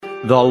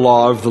The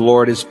law of the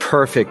Lord is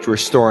perfect,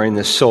 restoring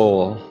the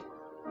soul.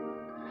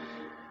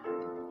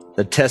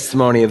 The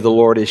testimony of the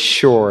Lord is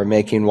sure,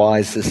 making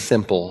wise the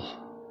simple.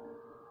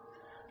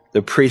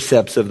 The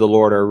precepts of the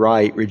Lord are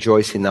right,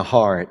 rejoicing the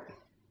heart.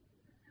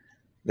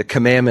 The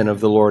commandment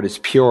of the Lord is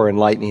pure,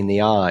 enlightening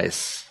the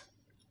eyes.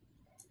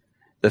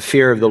 The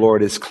fear of the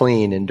Lord is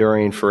clean,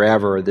 enduring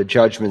forever. The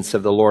judgments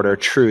of the Lord are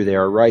true, they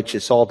are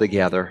righteous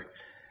altogether.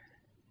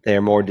 They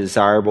are more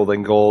desirable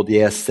than gold,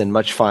 yes, than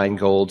much fine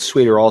gold,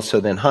 sweeter also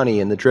than honey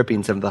and the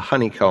drippings of the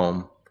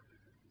honeycomb.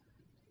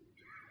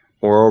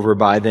 Moreover,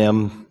 by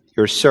them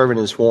your servant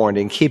is warned,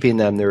 in keeping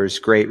them there is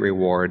great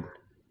reward.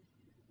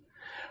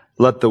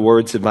 Let the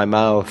words of my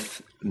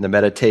mouth and the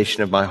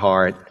meditation of my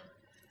heart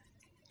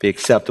be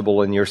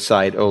acceptable in your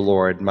sight, O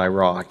Lord, my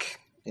rock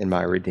and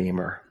my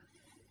redeemer.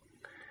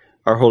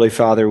 Our Holy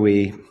Father,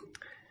 we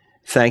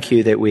thank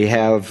you that we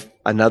have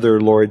another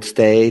Lord's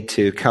Day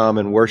to come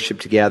and worship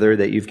together,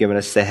 that you've given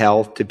us the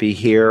health to be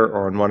here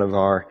or on one of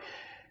our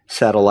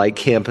satellite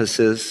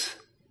campuses.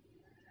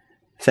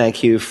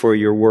 Thank you for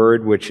your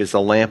word, which is a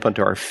lamp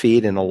unto our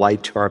feet and a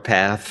light to our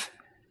path.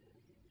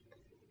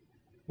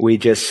 We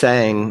just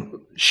sang,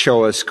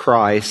 show us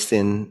Christ,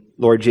 and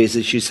Lord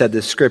Jesus, you said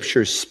the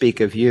scriptures speak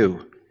of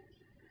you.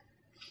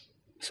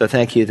 So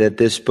thank you that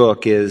this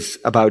book is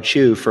about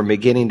you from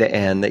beginning to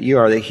end, that you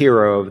are the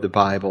hero of the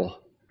Bible.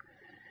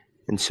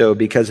 And so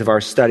because of our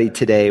study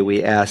today,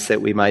 we ask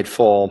that we might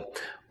fall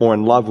more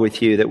in love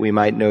with you, that we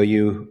might know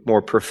you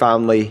more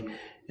profoundly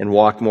and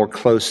walk more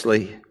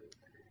closely.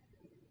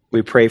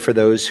 We pray for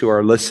those who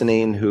are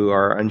listening, who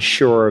are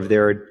unsure of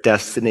their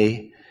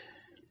destiny,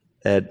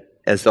 that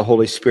as the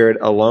Holy Spirit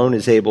alone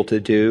is able to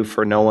do,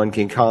 for no one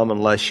can come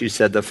unless you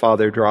said the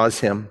Father draws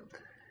him.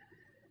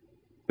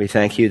 We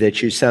thank you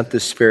that you sent the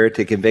Spirit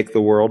to convict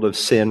the world of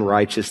sin,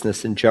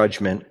 righteousness, and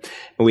judgment.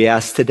 And we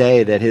ask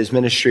today that his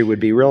ministry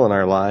would be real in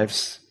our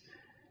lives,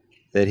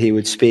 that he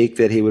would speak,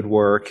 that he would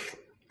work.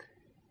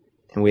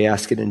 And we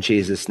ask it in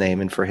Jesus'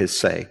 name and for his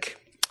sake.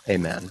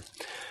 Amen.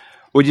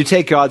 Would you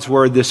take God's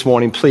word this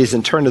morning, please,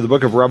 and turn to the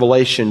book of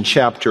Revelation,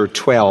 chapter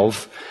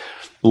 12.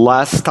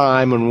 Last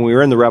time when we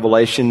were in the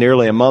Revelation,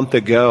 nearly a month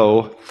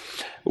ago,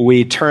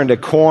 we turned a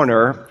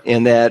corner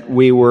in that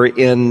we were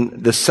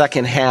in the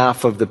second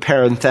half of the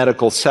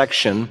parenthetical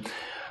section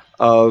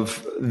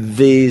of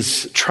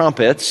these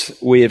trumpets.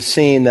 We have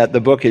seen that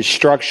the book is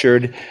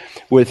structured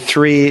with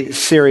 3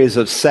 series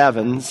of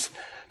sevens,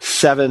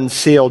 7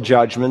 seal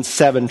judgments,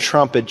 7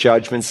 trumpet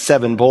judgments,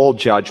 7 bowl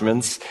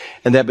judgments,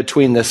 and that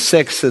between the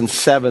 6th and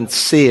 7th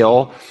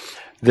seal,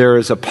 there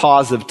is a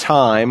pause of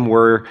time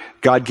where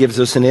God gives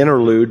us an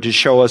interlude to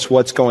show us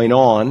what's going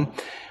on.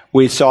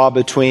 We saw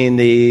between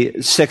the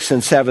 6th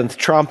and 7th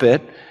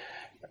trumpet,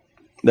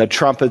 the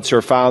trumpets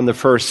are found the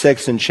first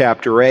 6 in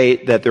chapter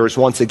 8, that there is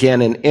once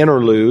again an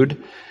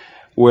interlude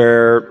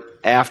where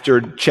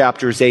after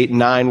chapters 8 and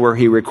 9, where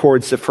he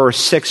records the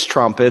first 6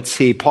 trumpets,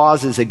 he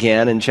pauses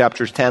again in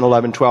chapters 10,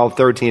 11, 12,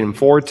 13, and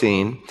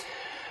 14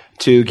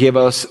 to give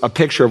us a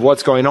picture of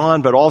what's going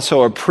on, but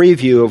also a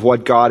preview of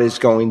what God is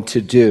going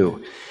to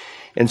do.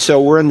 And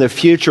so we're in the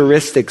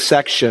futuristic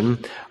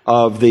section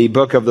of the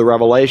book of the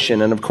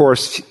Revelation. And of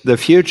course, the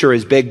future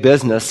is big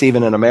business,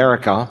 even in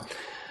America.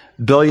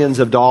 Billions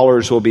of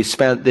dollars will be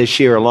spent this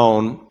year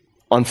alone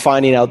on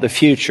finding out the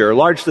future,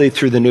 largely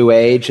through the New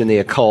Age and the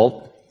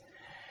occult.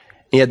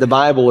 Yet the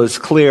Bible is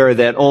clear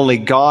that only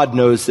God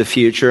knows the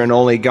future and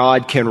only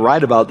God can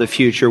write about the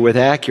future with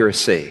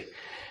accuracy.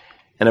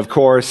 And of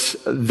course,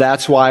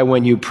 that's why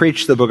when you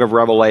preach the book of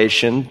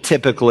Revelation,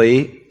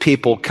 typically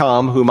people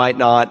come who might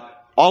not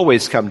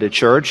always come to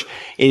church,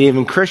 and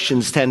even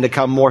Christians tend to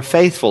come more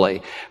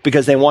faithfully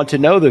because they want to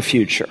know the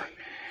future.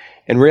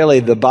 And really,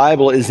 the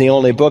Bible is the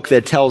only book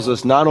that tells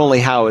us not only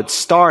how it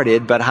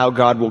started, but how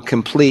God will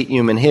complete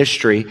human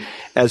history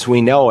as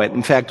we know it.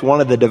 In fact,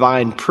 one of the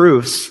divine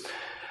proofs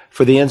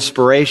for the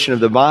inspiration of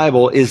the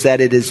Bible is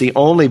that it is the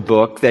only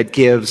book that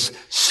gives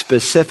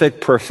specific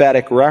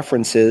prophetic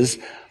references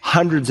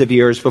hundreds of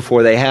years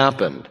before they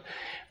happened.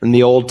 In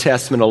the Old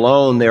Testament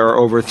alone, there are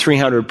over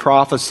 300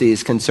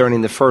 prophecies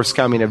concerning the first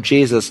coming of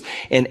Jesus,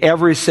 and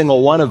every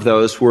single one of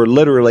those were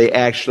literally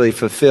actually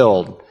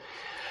fulfilled.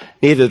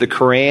 Neither the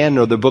Quran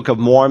nor the Book of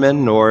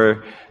Mormon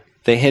nor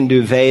the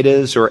Hindu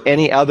Vedas or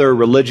any other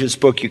religious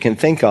book you can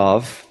think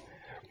of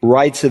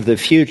writes of the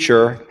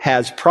future,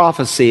 has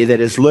prophecy that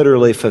is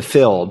literally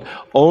fulfilled.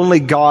 Only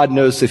God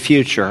knows the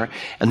future,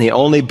 and the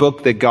only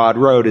book that God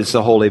wrote is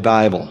the Holy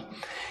Bible.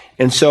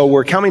 And so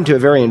we're coming to a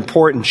very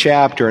important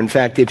chapter. In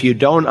fact, if you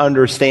don't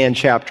understand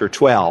chapter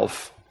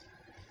 12,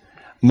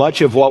 much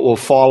of what will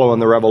follow in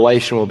the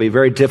Revelation will be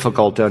very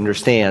difficult to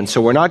understand.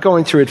 So we're not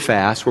going through it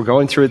fast. We're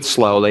going through it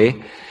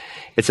slowly.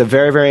 It's a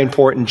very, very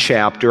important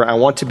chapter. I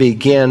want to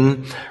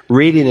begin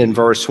reading in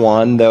verse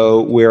 1,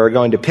 though we're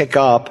going to pick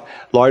up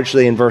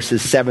largely in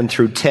verses 7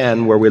 through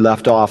 10 where we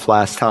left off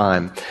last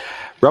time.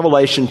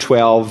 Revelation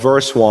 12,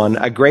 verse 1,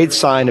 a great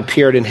sign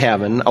appeared in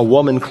heaven, a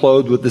woman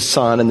clothed with the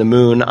sun and the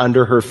moon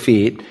under her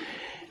feet,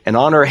 and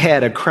on her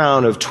head a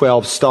crown of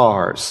 12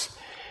 stars.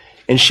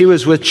 And she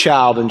was with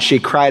child, and she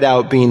cried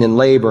out, being in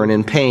labor and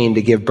in pain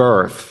to give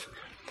birth.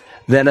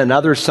 Then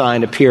another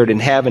sign appeared in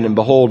heaven, and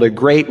behold, a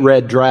great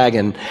red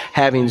dragon,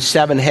 having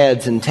 7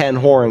 heads and 10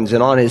 horns,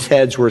 and on his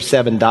heads were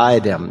 7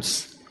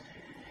 diadems.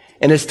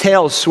 And his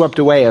tail swept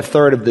away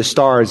 1/3 of the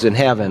stars in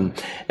heaven,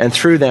 and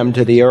threw them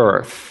to the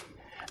earth.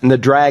 And the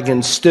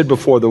dragon stood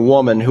before the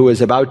woman who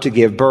was about to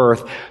give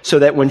birth, so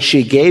that when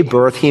she gave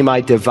birth, he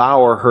might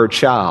devour her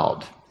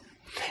child.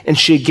 And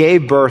she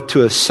gave birth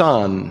to a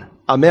son,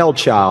 a male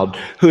child,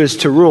 who is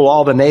to rule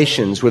all the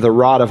nations with a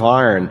rod of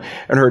iron,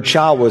 and her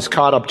child was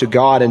caught up to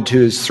God and to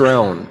his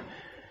throne.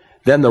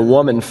 Then the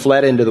woman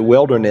fled into the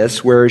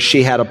wilderness, where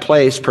she had a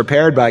place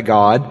prepared by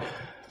God,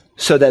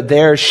 so that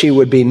there she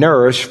would be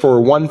nourished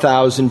for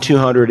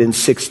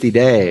 1,260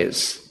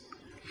 days.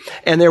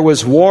 And there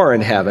was war in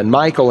heaven,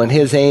 Michael and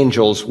his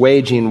angels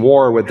waging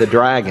war with the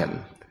dragon.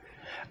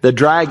 The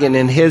dragon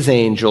and his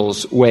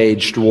angels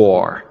waged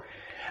war,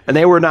 and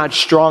they were not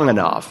strong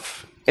enough,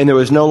 and there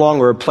was no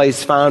longer a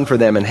place found for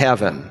them in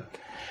heaven.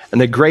 And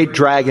the great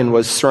dragon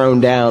was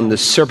thrown down, the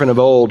serpent of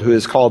old, who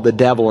is called the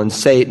devil and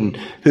Satan,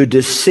 who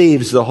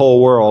deceives the whole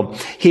world.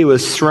 He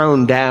was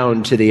thrown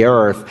down to the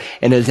earth,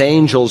 and his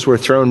angels were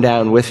thrown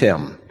down with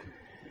him.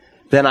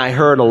 Then I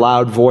heard a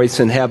loud voice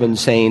in heaven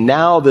saying,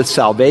 "Now the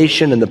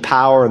salvation and the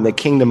power and the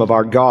kingdom of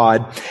our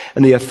God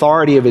and the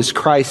authority of his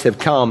Christ have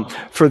come,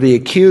 for the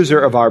accuser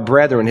of our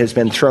brethren has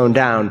been thrown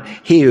down,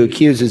 he who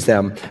accuses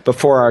them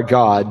before our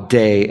God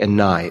day and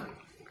night."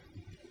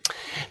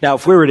 Now,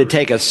 if we were to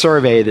take a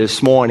survey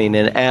this morning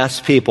and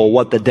ask people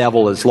what the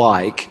devil is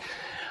like,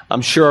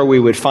 I'm sure we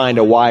would find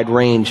a wide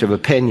range of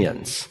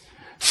opinions.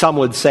 Some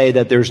would say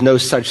that there's no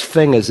such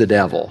thing as a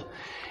devil.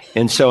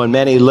 And so in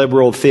many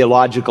liberal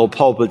theological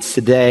pulpits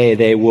today,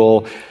 they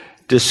will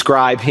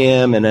describe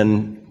him and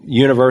in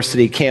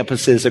university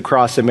campuses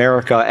across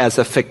America as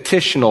a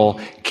fictional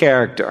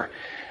character,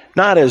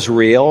 not as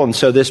real. And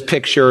so this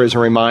picture is a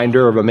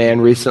reminder of a man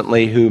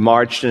recently who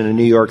marched in a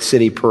New York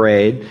City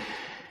parade,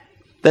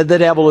 that the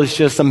devil is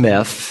just a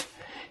myth.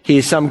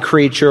 He's some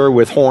creature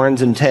with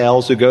horns and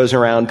tails who goes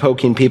around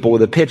poking people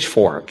with a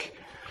pitchfork.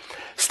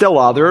 Still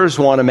others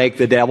want to make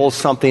the devil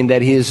something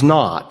that he is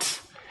not.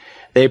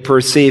 They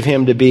perceive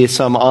him to be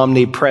some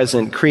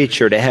omnipresent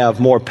creature, to have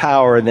more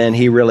power than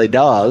he really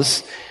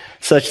does,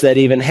 such that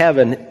even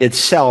heaven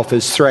itself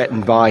is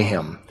threatened by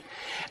him.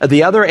 At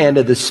the other end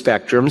of the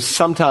spectrum,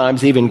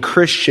 sometimes even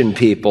Christian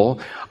people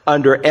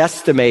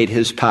underestimate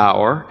his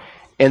power,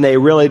 and they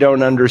really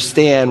don't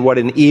understand what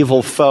an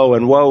evil foe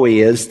and woe he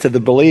is to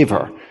the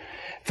believer.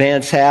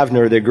 Vance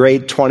Havner, the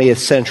great 20th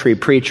century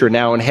preacher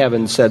now in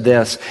heaven, said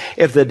this: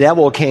 "If the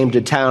devil came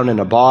to town in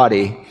a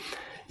body,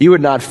 you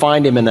would not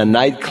find him in a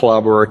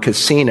nightclub or a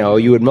casino.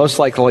 You would most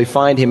likely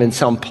find him in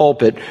some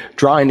pulpit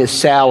drawing his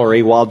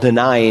salary while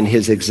denying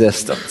his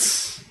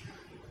existence."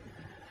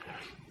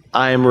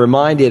 I am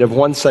reminded of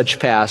one such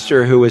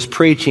pastor who was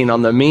preaching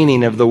on the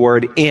meaning of the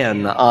word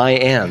in,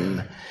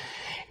 I-N.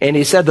 And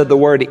he said that the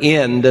word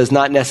in does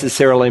not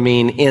necessarily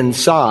mean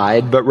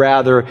inside, but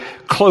rather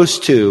close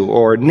to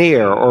or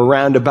near or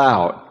round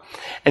about.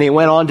 And he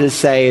went on to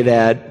say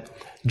that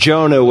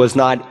Jonah was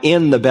not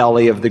in the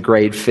belly of the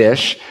great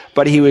fish,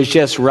 but he was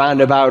just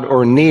round about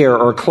or near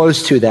or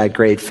close to that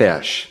great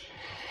fish.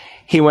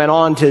 He went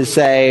on to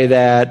say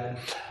that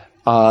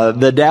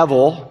the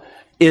devil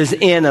is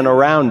in and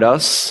around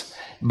us,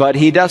 but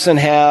he doesn't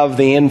have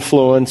the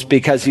influence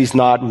because he's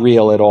not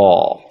real at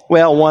all.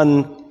 Well,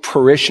 one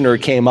parishioner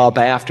came up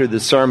after the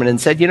sermon and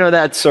said,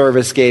 that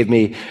service gave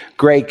me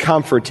great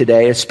comfort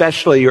today,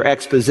 especially your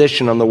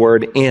exposition on the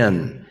word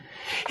in.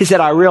 He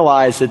said, I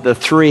realized that the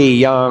 3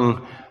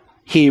 young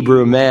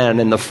Hebrew men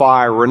in the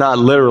fire were not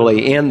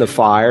literally in the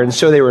fire, and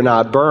so they were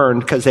not burned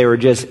because they were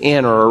just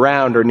in or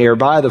around or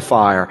nearby the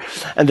fire.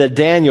 And that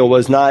Daniel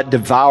was not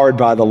devoured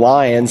by the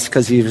lions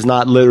because he was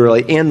not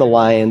literally in the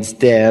lion's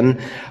den,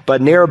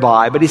 but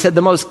nearby. But he said,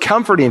 the most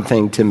comforting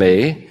thing to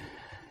me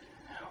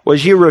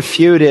was you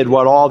refuted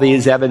what all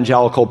these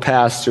evangelical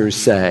pastors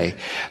say.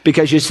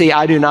 Because you see,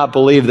 I do not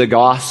believe the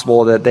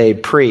gospel that they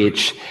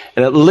preach.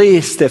 And at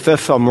least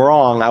if I'm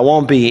wrong, I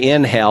won't be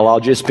in hell.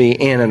 I'll just be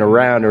in and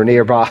around or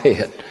nearby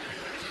it.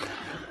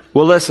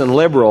 Well, listen,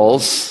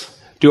 liberals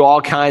do all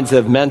kinds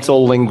of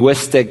mental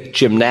linguistic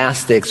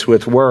gymnastics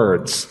with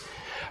words.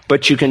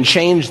 But you can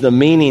change the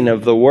meaning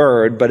of the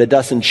word, but it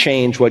doesn't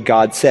change what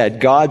God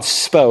said. God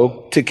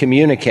spoke to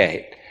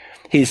communicate.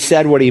 He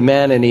said what he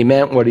meant, and he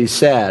meant what he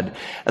said.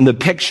 And the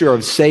picture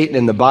of Satan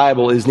in the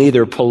Bible is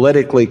neither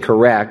politically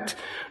correct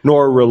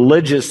nor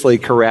religiously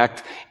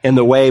correct in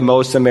the way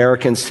most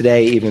Americans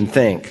today even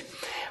think.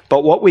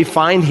 But what we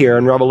find here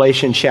in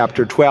Revelation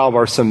chapter 12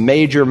 are some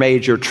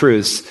major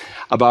truths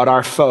about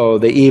our foe,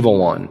 the evil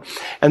one.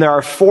 And there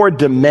are 4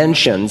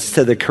 dimensions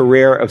to the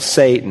career of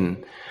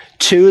Satan.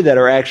 2 that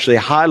are actually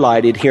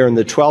highlighted here in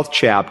the 12th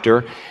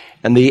chapter,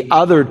 and the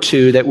other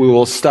 2 that we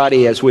will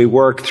study as we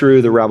work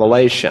through the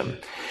Revelation.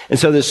 And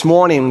so this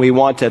morning we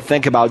want to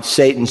think about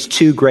Satan's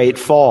 2 great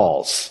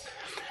falls.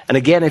 And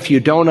again, if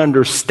you don't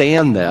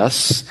understand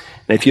this,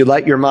 and if you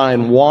let your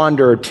mind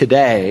wander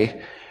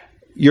today,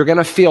 you're going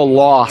to feel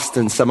lost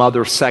in some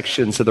other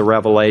sections of the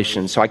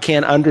Revelation. So I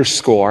can't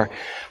underscore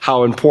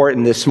how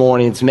important this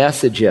morning's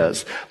message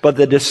is. But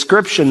the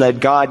description that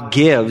God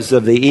gives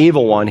of the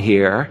evil one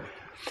here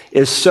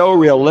is so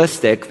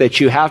realistic that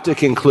you have to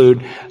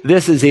conclude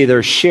this is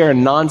either sheer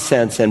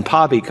nonsense and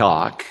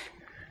poppycock,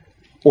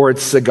 or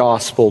it's the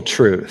gospel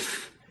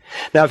truth.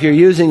 Now, if you're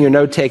using your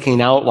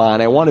note-taking outline,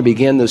 I want to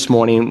begin this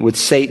morning with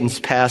Satan's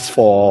past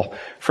fall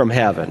from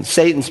heaven.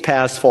 Satan's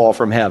past fall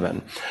from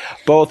heaven.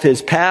 Both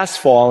his past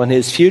fall and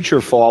his future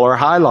fall are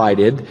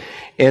highlighted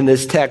in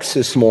this text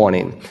this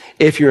morning.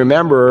 If you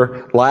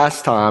remember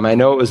last time, I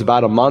know it was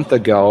about a month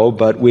ago,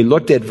 but we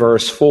looked at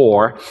verse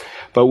 4,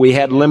 but we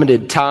had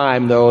limited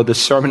time, though the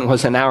sermon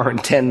was an hour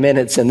and 10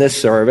 minutes in this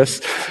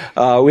service.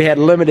 We had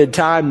limited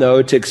time,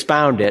 though, to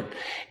expound it.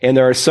 And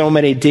there are so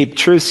many deep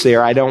truths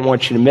here, I don't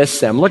want you to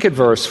miss them. Look at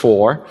verse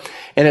 4.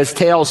 And his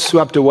tail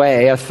swept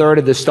away a third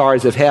of the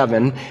stars of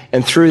heaven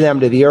and threw them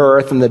to the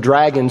earth. And the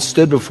dragon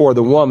stood before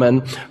the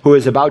woman who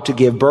was about to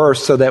give birth,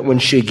 so that when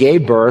she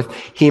gave birth,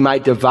 he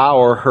might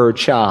devour her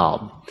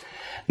child.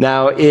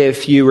 Now,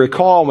 if you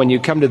recall, when you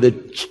come to the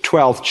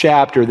 12th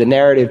chapter, the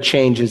narrative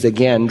changes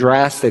again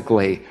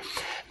drastically.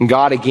 And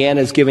God again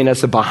is giving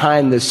us a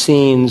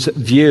behind-the-scenes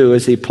view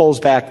as he pulls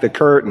back the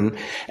curtain,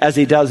 as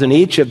he does in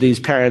each of these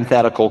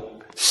parenthetical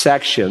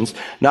sections,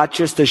 not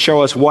just to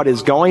show us what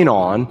is going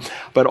on,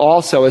 but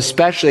also,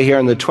 especially here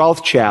in the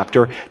 12th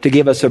chapter, to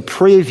give us a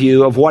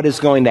preview of what is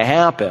going to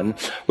happen,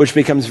 which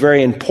becomes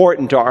very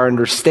important to our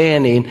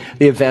understanding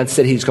the events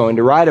that he's going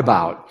to write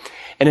about.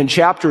 And in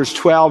chapters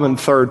 12 and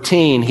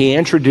 13, he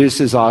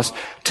introduces us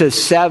to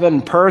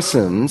seven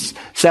personages,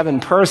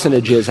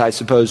 I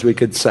suppose we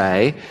could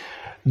say,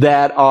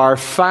 that are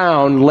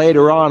found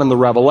later on in the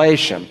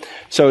Revelation.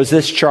 So as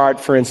this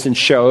chart, for instance,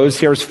 shows,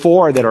 here's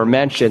four that are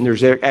mentioned.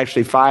 There's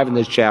actually five in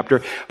this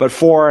chapter, but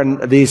four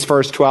in these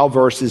first 12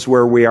 verses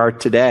where we are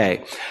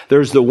today.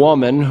 There's the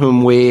woman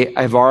whom we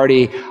have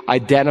already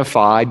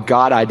identified.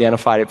 God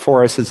identified it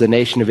for us as the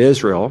nation of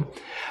Israel.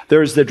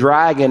 There's the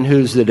dragon,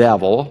 who's the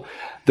devil.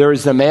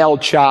 There's the male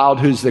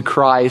child, who's the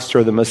Christ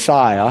or the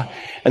Messiah.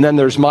 And then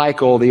there's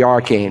Michael, the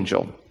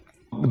archangel.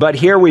 But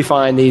here we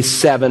find these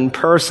seven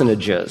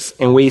personages,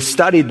 and we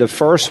studied the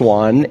first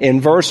one in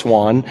verse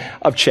 1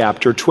 of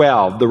chapter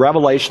 12, the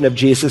revelation of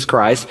Jesus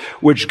Christ,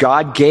 which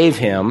God gave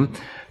him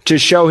to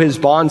show his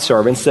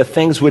bondservants the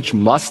things which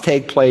must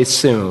take place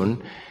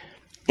soon,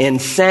 and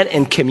sent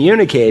and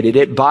communicated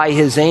it by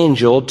his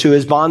angel to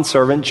his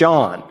bondservant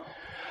John.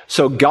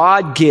 So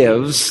God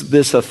gives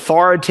this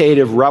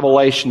authoritative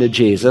revelation to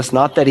Jesus,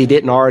 not that he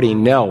didn't already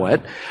know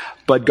it,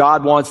 but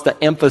God wants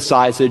to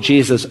emphasize that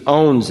Jesus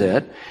owns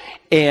it.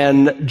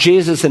 And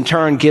Jesus, in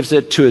turn, gives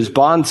it to his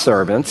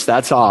bondservants,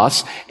 that's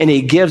us, and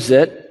he gives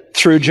it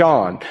through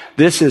John.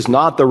 This is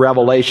not the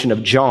revelation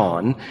of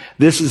John.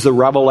 This is the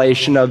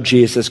revelation of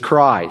Jesus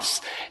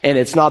Christ. And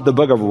it's not the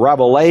book of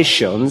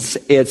Revelations.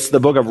 It's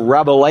the book of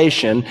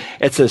Revelation.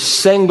 It's a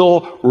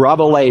single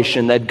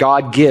revelation that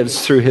God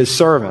gives through his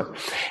servant.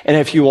 And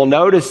if you will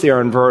notice there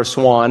in verse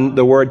 1,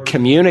 the word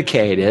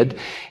communicated,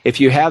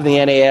 if you have the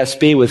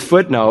NASB with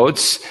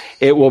footnotes,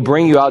 it will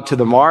bring you out to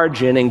the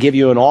margin and give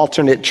you an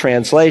alternate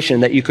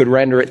translation that you could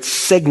render it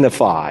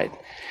signified.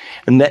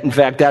 And that, in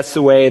fact, that's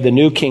the way the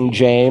New King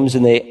James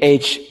and the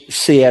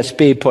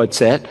HCSB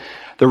puts it.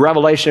 The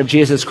revelation of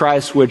Jesus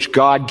Christ, which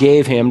God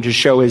gave him to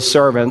show his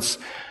servants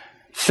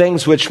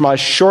things which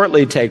must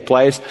shortly take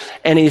place,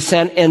 and he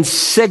sent and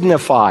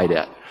signified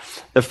it.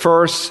 The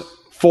first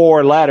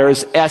four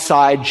letters,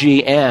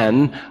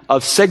 S-I-G-N,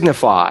 of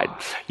signified.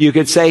 You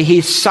could say he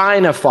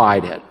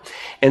signified it.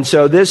 And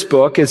so this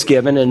book is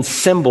given in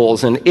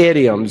symbols and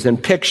idioms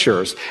and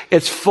pictures.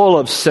 It's full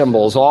of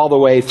symbols all the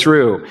way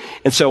through.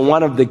 And so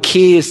one of the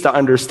keys to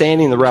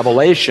understanding the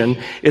Revelation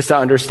is to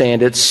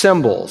understand its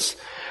symbols.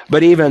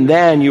 But even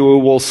then, you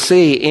will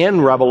see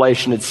in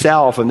Revelation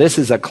itself, and this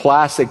is a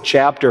classic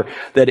chapter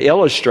that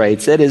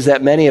illustrates it, is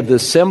that many of the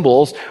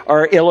symbols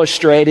are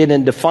illustrated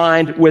and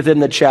defined within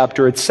the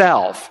chapter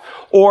itself,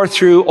 or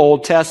through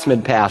Old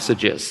Testament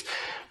passages.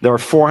 There are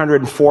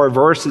 404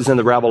 verses in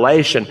the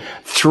Revelation.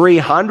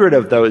 300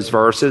 of those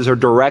verses are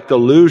direct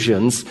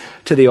allusions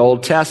to the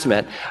Old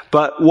Testament.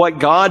 But what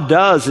God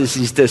does is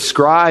he's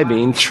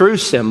describing through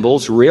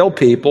symbols real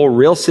people,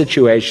 real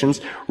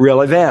situations, real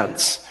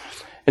events.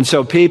 And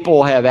so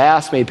people have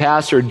asked me,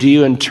 Pastor, do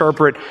you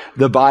interpret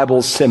the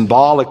Bible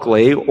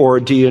symbolically or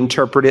do you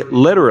interpret it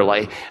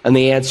literally? And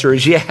the answer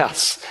is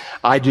yes,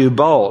 I do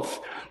both.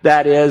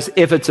 That is,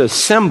 if it's a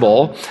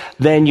symbol,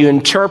 then you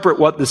interpret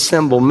what the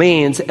symbol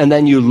means, and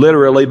then you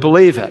literally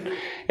believe it.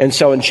 And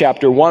so in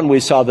chapter 1, we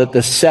saw that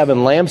the seven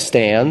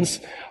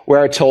lampstands,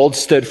 we're told,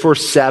 stood for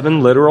seven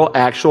literal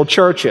actual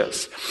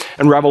churches.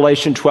 In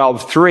Revelation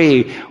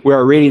 12:3,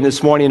 we're reading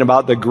this morning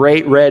about the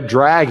great red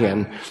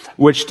dragon,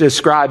 which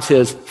describes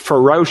his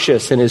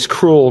ferocious and his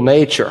cruel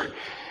nature.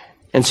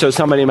 And so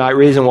somebody might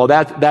reason, well,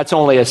 that's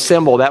only a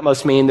symbol. That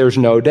must mean there's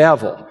no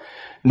devil.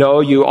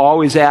 No, you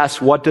always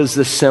ask, what does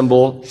the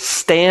symbol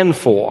stand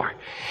for?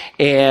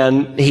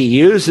 And he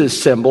uses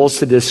symbols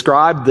to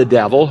describe the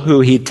devil,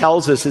 who he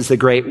tells us is the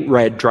great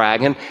red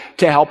dragon,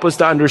 to help us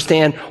to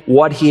understand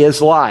what he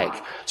is like.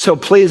 So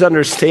please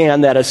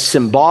understand that a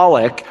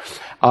symbolic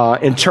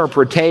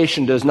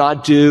interpretation does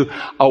not do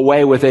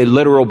away with a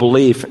literal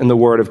belief in the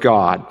Word of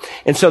God.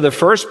 And so the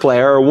first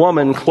player, a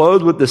woman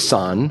clothed with the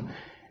sun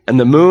and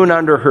the moon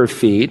under her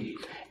feet,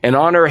 and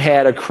on her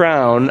head a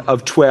crown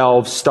of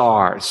 12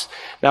 stars.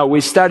 Now,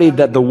 we studied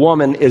that the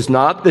woman is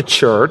not the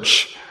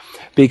church,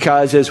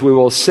 because, as we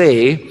will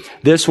see,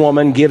 this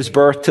woman gives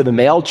birth to the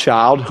male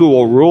child who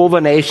will rule the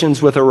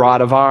nations with a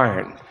rod of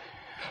iron.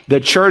 The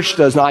church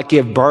does not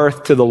give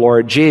birth to the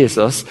Lord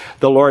Jesus.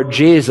 The Lord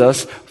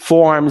Jesus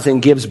forms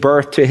and gives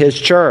birth to his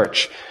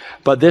church.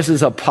 But this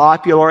is a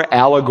popular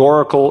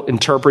allegorical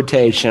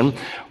interpretation,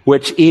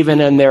 which even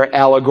in their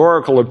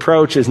allegorical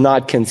approach is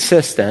not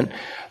consistent.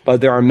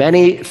 But there are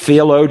many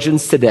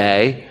theologians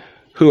today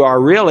who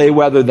are really,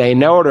 whether they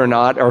know it or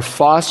not, are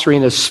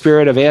fostering a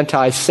spirit of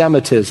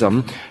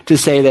anti-Semitism to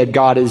say that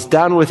God is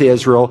done with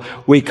Israel.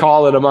 We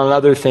call it, among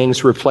other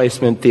things,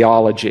 replacement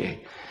theology.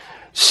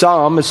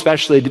 Some,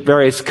 especially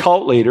various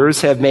cult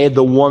leaders, have made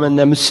the woman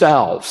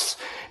themselves.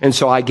 And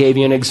so I gave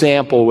you an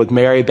example with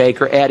Mary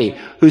Baker Eddy,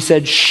 who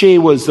said she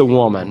was the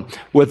woman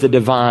with the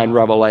divine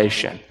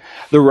revelation.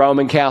 The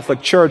Roman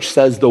Catholic Church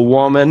says the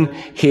woman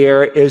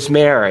here is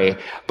Mary.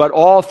 But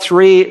all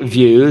three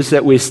views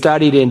that we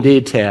studied in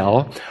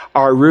detail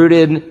are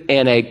rooted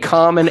in a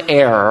common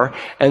error,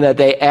 and that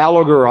they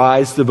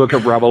allegorize the book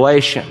of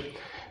Revelation.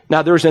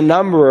 Now, there's a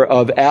number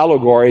of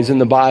allegories in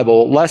the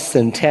Bible, less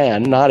than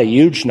 10, not a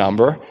huge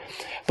number,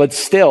 but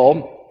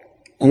still,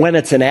 when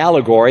it's an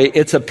allegory,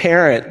 it's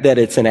apparent that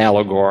it's an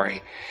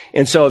allegory.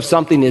 And so if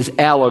something is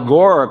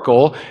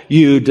allegorical,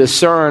 you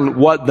discern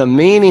what the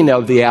meaning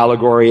of the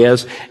allegory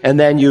is, and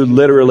then you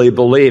literally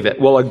believe it.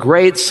 Well, a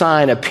great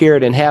sign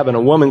appeared in heaven,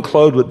 a woman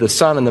clothed with the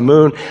sun and the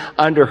moon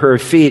under her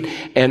feet,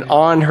 and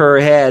on her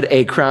head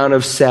a crown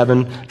of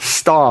 7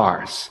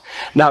 stars.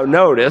 Now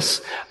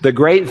notice, the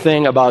great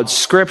thing about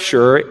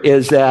Scripture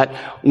is that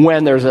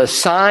when there's a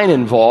sign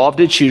involved,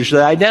 it's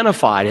usually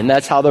identified, and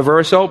that's how the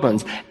verse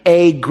opens.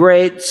 A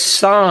great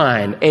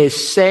sign, a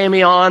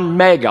semeion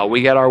mega.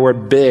 We get our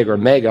word big or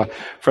mega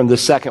from the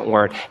second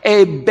word.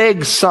 A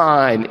big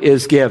sign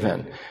is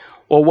given.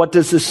 Well, what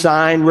does the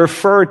sign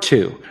refer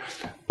to?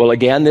 Well,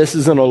 again, this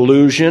is an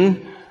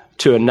allusion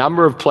to a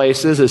number of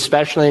places,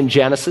 especially in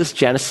Genesis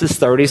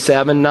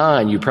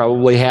 37:9. You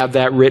probably have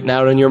that written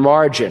out in your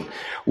margin,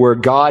 where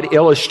God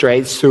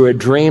illustrates through a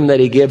dream that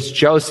he gives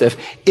Joseph,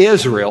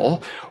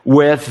 Israel,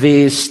 with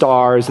these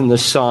stars and the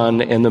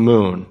sun and the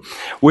moon.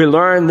 We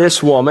learn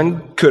this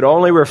woman could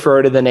only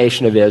refer to the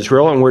nation of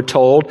Israel, and we're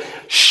told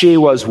she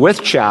was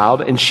with child,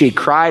 and she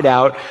cried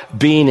out,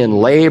 being in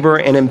labor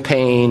and in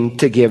pain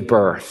to give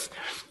birth.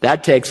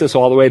 That takes us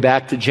all the way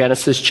back to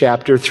Genesis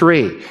chapter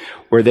 3.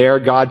 Where there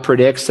God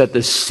predicts that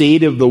the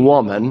seed of the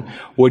woman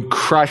would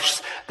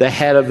crush the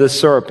head of the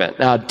serpent.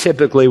 Now,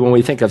 typically when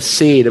we think of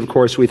seed, of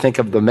course, we think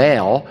of the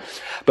male.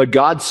 But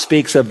God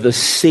speaks of the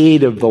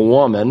seed of the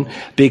woman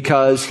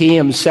because he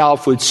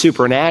himself would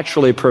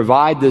supernaturally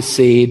provide the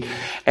seed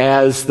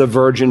as the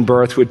virgin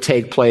birth would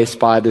take place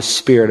by the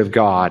Spirit of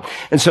God.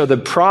 And so the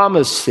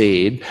promised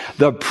seed,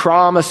 the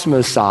promised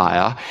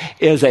Messiah,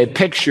 is a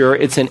picture,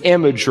 it's an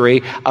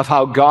imagery of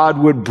how God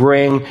would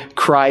bring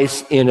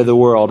Christ into the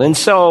world. And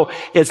so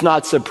it's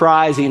not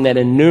surprising that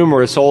in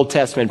numerous Old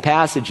Testament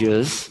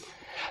passages,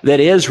 that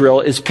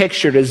Israel is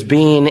pictured as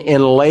being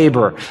in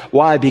labor.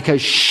 Why?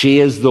 Because she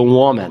is the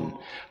woman.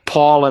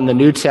 Paul in the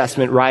New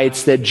Testament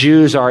writes that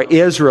Jews are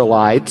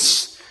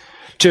Israelites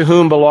to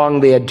whom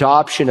belong the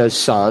adoption as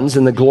sons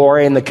and the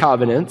glory and the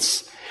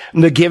covenants,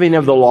 and the giving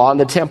of the law and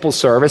the temple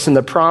service and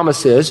the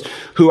promises,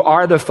 who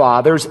are the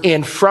fathers,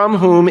 and from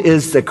whom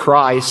is the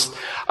Christ,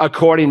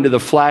 according to the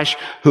flesh,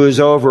 who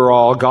is over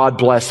all, God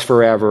bless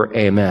forever.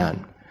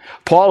 Amen.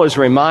 Paul is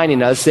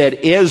reminding us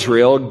that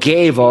Israel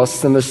gave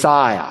us the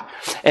Messiah.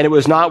 And it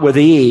was not with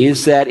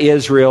ease that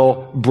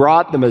Israel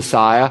brought the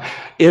Messiah.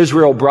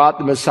 Israel brought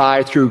the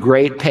Messiah through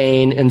great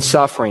pain and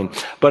suffering.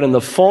 But in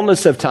the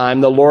fullness of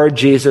time, the Lord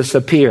Jesus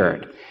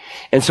appeared.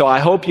 And so I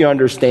hope you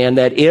understand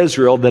that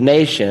Israel, the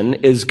nation,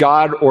 is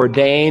God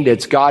ordained,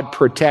 it's God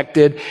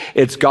protected,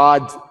 it's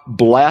God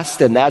blessed.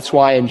 And that's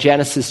why in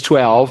Genesis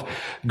 12,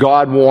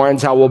 God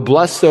warns, I will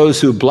bless those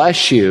who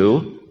bless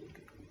you,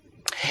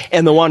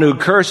 and the one who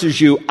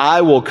curses you, I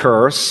will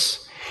curse.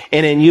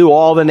 And in you,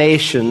 all the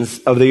nations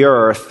of the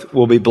earth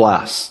will be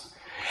blessed.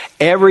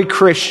 Every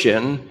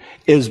Christian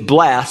is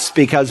blessed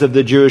because of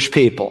the Jewish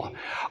people.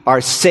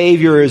 Our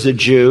Savior is a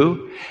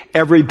Jew.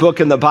 Every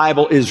book in the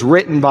Bible is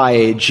written by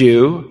a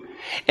Jew.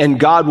 And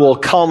God will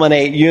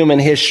culminate human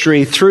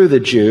history through the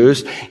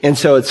Jews. And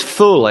so it's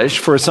foolish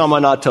for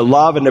someone not to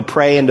love and to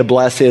pray and to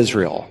bless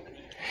Israel.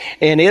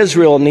 And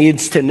Israel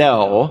needs to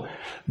know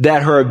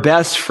that her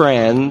best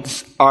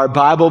friends are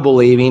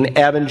Bible-believing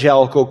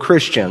evangelical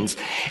Christians.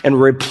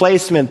 And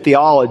replacement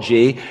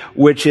theology,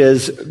 which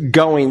is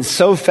going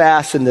so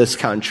fast in this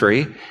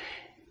country,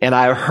 and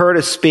I heard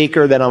a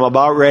speaker that I'm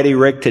about ready,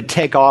 Rick, to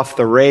take off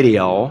the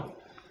radio.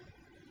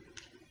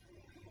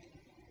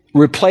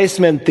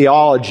 Replacement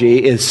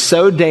theology is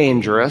so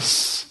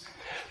dangerous,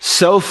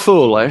 so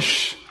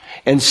foolish,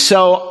 and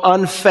so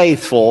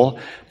unfaithful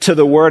to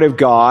the Word of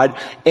God,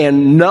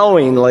 and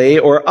knowingly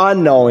or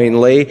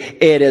unknowingly,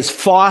 it is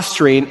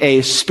fostering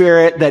a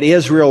spirit that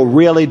Israel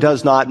really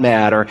does not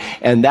matter,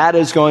 and that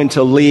is going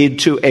to lead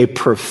to a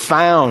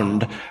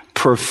profound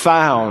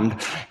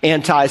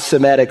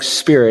anti-Semitic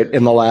spirit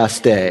in the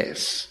last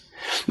days.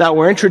 Now,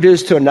 we're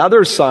introduced to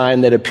another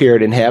sign that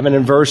appeared in heaven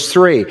in verse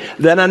 3.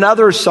 Then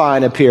another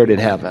sign appeared in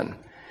heaven.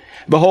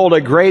 Behold, a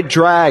great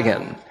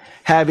dragon,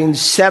 having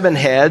 7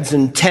 heads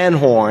and 10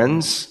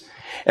 horns,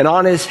 and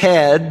on his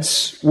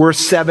heads were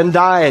 7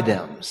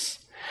 diadems.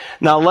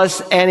 Now,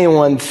 lest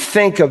anyone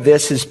think of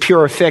this as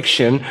pure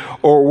fiction,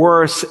 or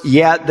worse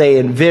yet, they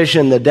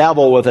envision the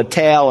devil with a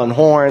tail and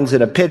horns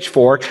and a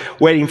pitchfork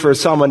waiting for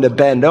someone to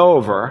bend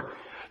over.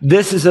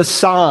 This is a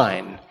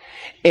sign.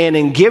 And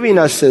in giving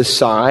us this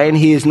sign,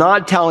 he's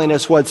not telling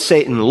us what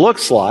Satan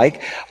looks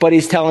like, but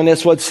he's telling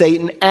us what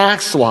Satan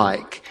acts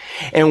like.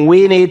 And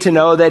we need to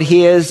know that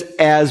he is,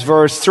 as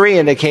verse 3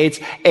 indicates,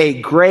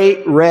 a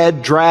great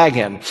red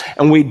dragon.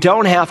 And we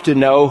don't have to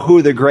know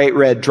who the great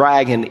red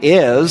dragon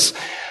is,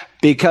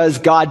 because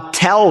God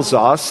tells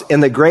us,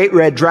 and the great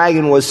red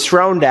dragon was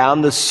thrown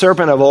down, the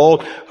serpent of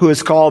old, who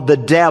is called the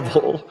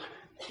devil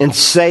and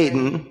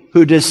Satan,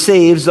 who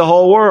deceives the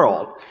whole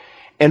world.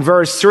 And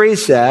verse 3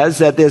 says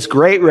that this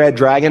great red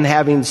dragon,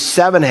 having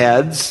 7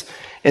 heads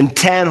and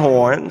 10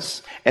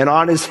 horns, and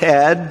on his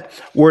head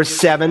were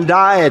 7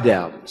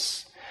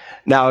 diadems.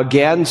 Now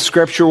again,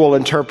 Scripture will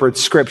interpret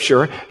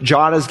Scripture.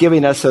 John is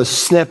giving us a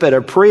snippet,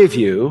 a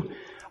preview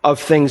of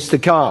things to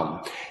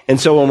come. And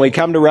so when we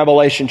come to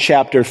Revelation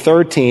chapter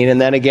 13, and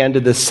then again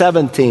to the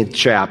 17th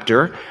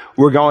chapter,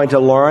 we're going to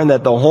learn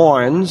that the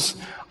horns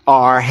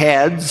are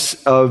heads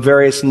of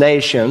various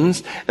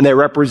nations, and they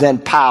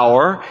represent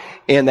power,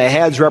 and the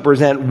heads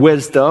represent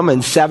wisdom,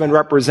 and 7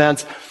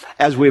 represents,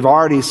 as we've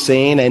already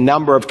seen, a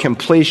number of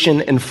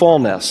completion and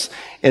fullness.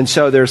 And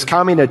so there's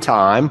coming a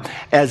time,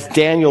 as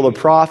Daniel the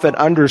prophet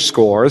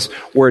underscores,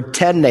 where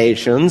 10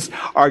 nations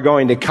are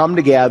going to come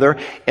together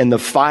in the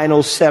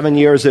final 7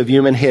 years of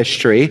human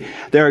history.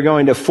 They're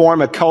going to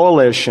form a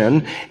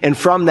coalition, and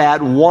from that,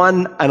 an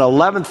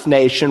 11th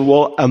nation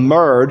will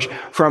emerge,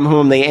 from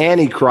whom the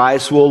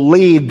Antichrist will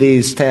lead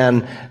these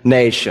 10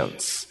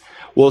 nations.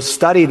 We'll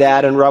study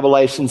that in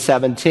Revelation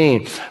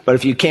 17. But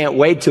if you can't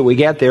wait till we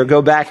get there,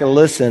 go back and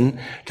listen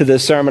to the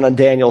sermon on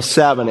Daniel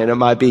 7, and it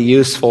might be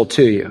useful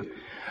to you.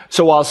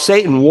 So while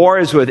Satan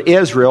wars with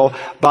Israel,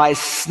 by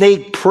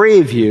sneak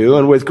preview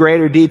and with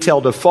greater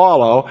detail to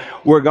follow,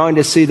 we're going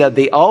to see that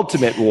the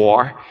ultimate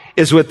war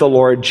is with the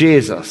Lord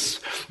Jesus.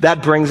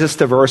 That brings us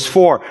to verse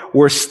 4.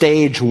 We're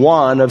stage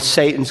 1 of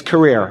Satan's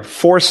career.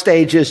 4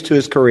 stages to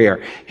his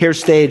career. Here's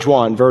stage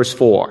 1, verse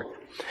 4.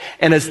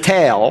 And his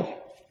tail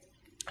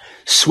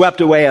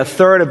swept away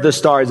 1/3 of the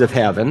stars of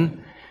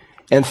heaven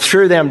and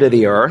threw them to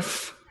the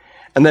earth.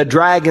 And the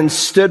dragon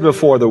stood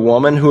before the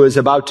woman who is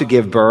about to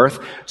give birth,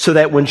 so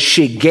that when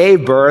she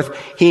gave birth,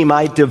 he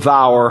might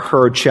devour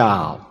her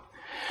child.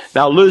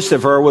 Now,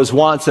 Lucifer was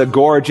once a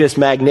gorgeous,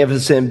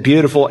 magnificent,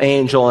 beautiful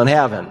angel in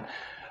heaven,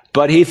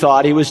 but he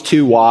thought he was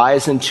too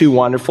wise and too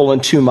wonderful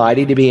and too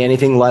mighty to be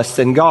anything less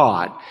than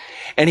God.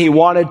 And he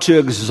wanted to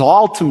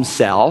exalt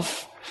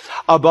himself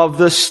above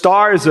the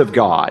stars of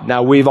God.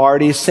 Now, we've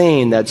already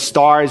seen that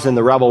stars in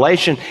the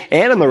Revelation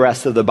and in the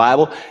rest of the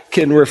Bible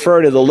can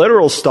refer to the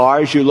literal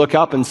stars you look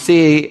up and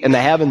see in the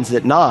heavens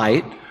at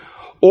night,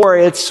 or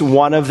it's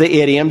one of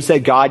the idioms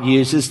that God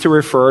uses to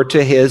refer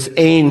to his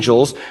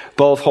angels,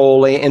 both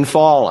holy and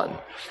fallen.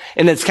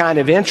 And it's kind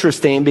of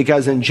interesting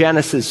because in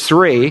Genesis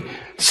 3,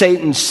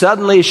 Satan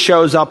suddenly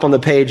shows up on the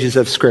pages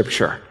of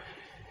Scripture.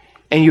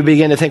 And you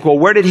begin to think, well,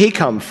 where did he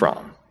come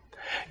from?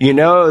 You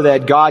know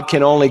that God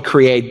can only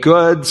create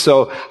good,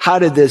 so how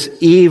did this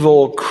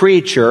evil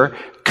creature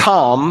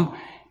come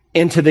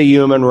into the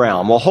human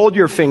realm? Well, hold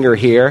your finger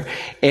here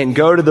and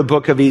go to the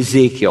book of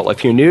Ezekiel.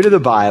 If you're new to the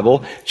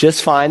Bible,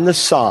 just find the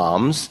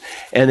Psalms,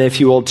 and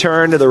if you will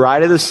turn to the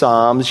right of the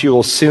Psalms, you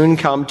will soon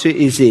come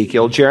to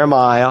Ezekiel,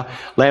 Jeremiah,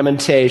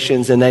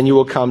 Lamentations, and then you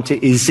will come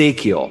to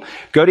Ezekiel.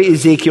 Go to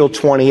Ezekiel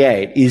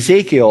 28.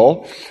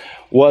 Ezekiel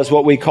was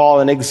what we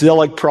call an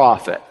exilic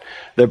prophet.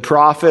 The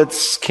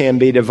prophets can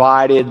be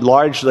divided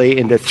largely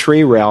into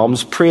 3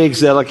 realms: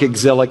 pre-exilic,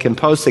 exilic, and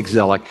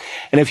post-exilic.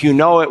 And if you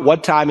know at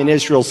what time in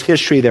Israel's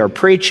history they're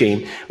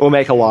preaching, it will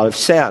make a lot of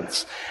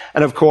sense.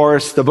 And of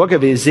course, the book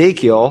of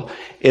Ezekiel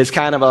is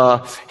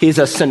he's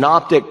a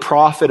synoptic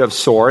prophet of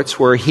sorts,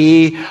 where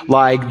he,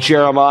 like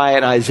Jeremiah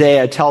and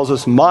Isaiah, tells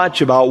us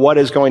much about what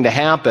is going to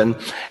happen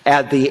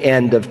at the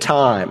end of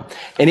time.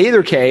 In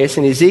either case,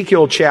 in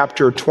Ezekiel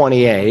chapter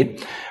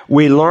 28,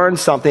 we learn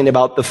something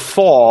about the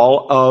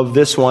fall of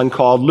this one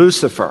called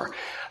Lucifer.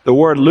 The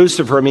word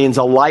Lucifer means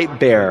a light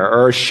bearer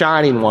or a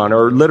shining one,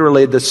 or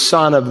literally the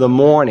son of the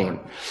morning.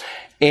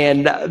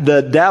 And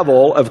the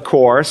devil, of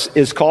course,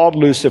 is called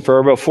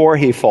Lucifer before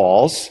he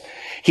falls.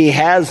 He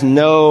has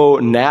no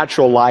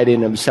natural light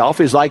in himself.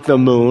 He's like the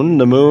moon.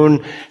 The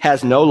moon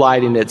has no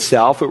light in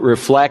itself. It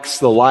reflects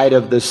the light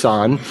of the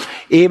sun.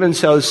 Even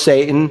so,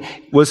 Satan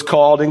was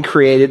called and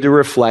created to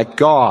reflect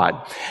God.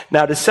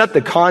 Now, to set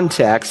the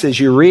context, as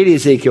you read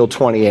Ezekiel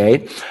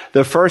 28,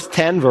 the first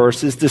 10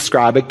 verses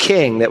describe a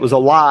king that was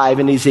alive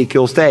in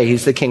Ezekiel's day.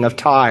 He's the king of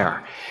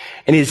Tyre.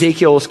 And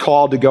Ezekiel is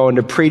called to go and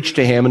to preach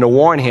to him and to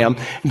warn him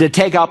and to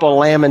take up a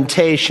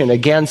lamentation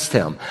against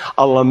him.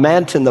 A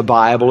lament in the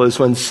Bible is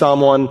when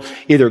someone,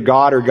 either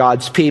God or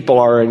God's people,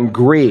 are in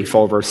grief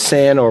over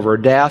sin, over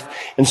death.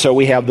 And so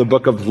we have the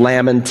book of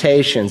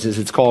Lamentations, as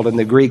it's called in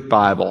the Greek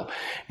Bible,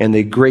 in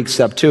the Greek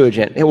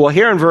Septuagint. Well,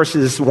 here in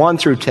verses 1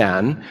 through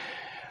 10,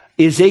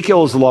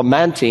 Ezekiel is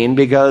lamenting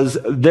because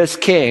this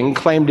king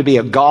claimed to be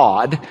a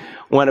god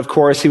when, of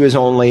course, he was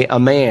only a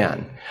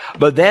man.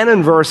 But then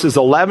in verses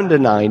 11 to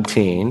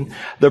 19,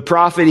 the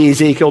prophet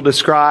Ezekiel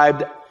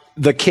described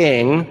the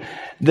king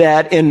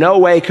that in no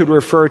way could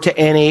refer to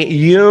any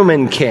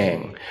human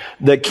king.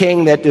 The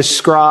king that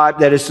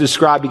is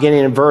described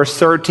beginning in verse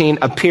 13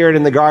 appeared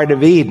in the Garden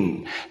of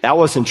Eden. That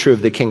wasn't true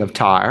of the king of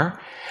Tyre.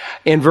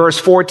 In verse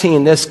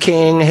 14, this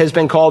king has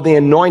been called the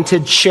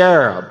anointed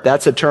cherub.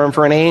 That's a term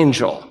for an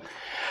angel.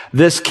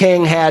 This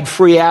king had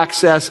free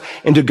access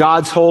into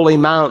God's holy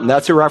mountain.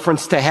 That's a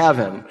reference to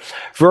heaven.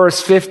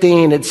 Verse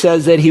 15, it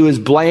says that he was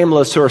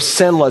blameless or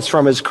sinless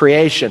from his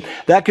creation.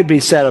 That could be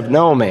said of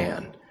no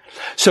man.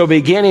 So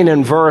beginning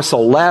in verse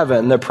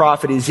 11, the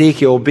prophet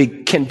Ezekiel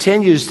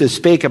continues to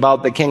speak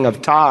about the king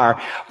of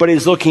Tyre, but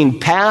he's looking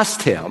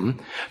past him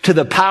to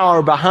the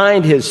power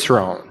behind his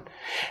throne.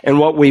 And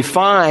what we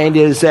find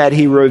is that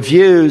he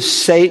reviews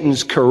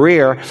Satan's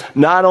career,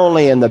 not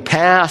only in the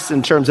past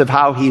in terms of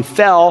how he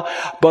fell,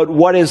 but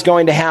what is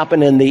going to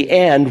happen in the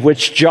end,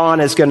 which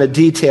John is going to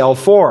detail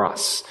for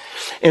us.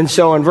 And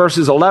so in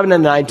verses 11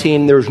 and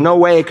 19, there's no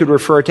way it could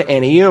refer to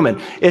any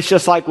human. It's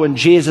just like when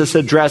Jesus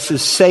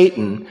addresses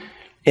Satan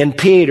in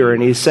Peter,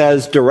 and he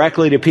says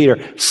directly to Peter,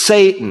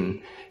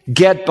 "Satan,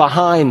 get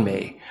behind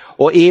me."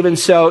 Well, even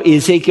so,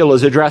 Ezekiel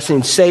is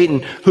addressing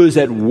Satan, who's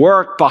at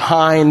work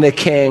behind the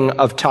king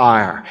of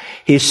Tyre.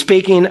 He's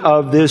speaking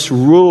of this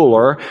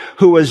ruler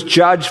who was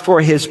judged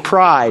for his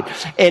pride,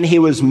 and he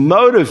was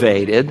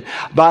motivated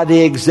by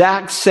the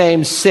exact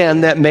same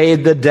sin that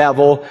made the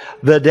devil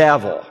the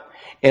devil.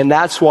 And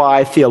that's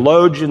why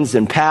theologians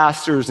and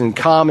pastors and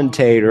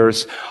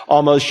commentators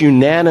almost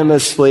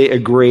unanimously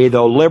agree,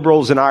 though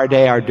liberals in our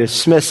day are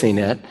dismissing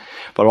it,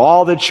 but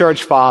all the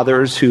church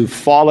fathers who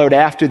followed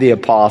after the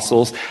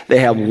apostles, they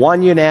have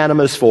one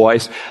unanimous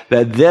voice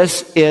that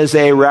this is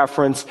a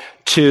reference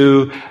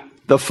to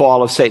the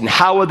fall of Satan.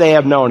 How would they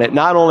have known it?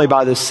 Not only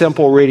by the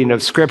simple reading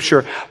of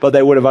Scripture, but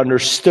they would have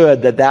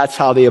understood that that's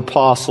how the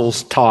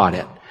apostles taught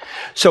it.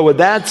 So with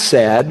that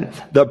said,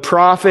 the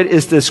prophet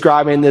is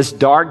describing this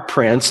dark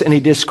prince, and he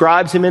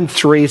describes him in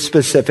three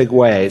specific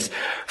ways.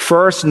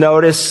 First,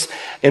 notice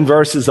in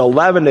verses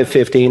 11 to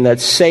 15 that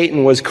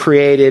Satan was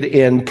created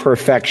in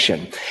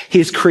perfection.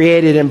 He's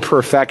created in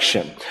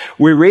perfection.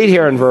 We read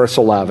here in verse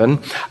 11,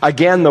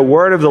 "Again, the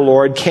word of the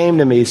Lord came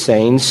to me,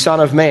 saying,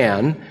 Son of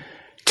man,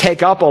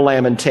 take up a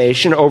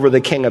lamentation over the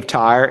king of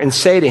Tyre and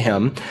say to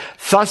him,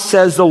 Thus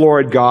says the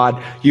Lord God,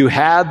 you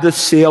have the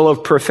seal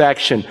of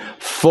perfection,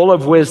 full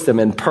of wisdom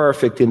and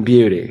perfect in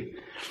beauty."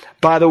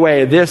 By the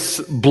way, this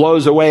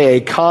blows away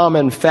a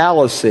common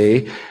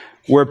fallacy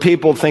where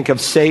people think of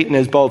Satan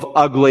as both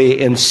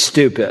ugly and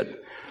stupid.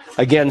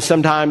 Again,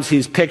 sometimes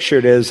he's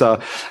pictured as a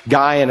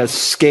guy in a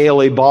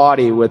scaly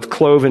body with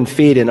cloven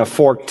feet and a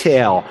forked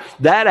tail.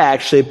 That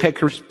actually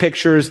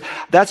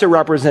that's a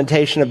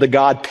representation of the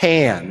god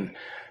Pan.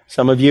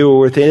 Some of you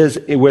were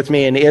with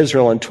me in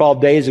Israel, and 12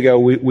 days ago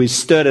we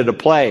stood at a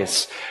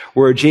place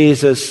where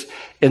Jesus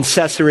in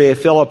Caesarea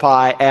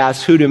Philippi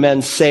asked, "Who do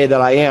men say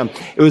that I am?"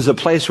 It was a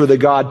place where the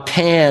god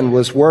Pan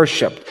was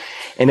worshipped.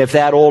 And if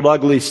that old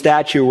ugly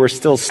statue were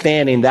still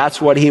standing,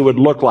 that's what he would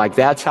look like.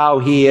 That's how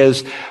he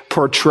is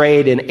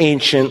portrayed in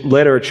ancient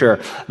literature.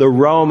 The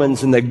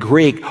Romans and the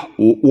Greek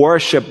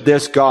worshiped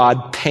this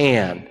god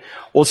Pan.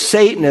 Well,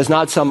 Satan is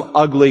not some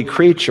ugly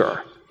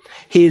creature.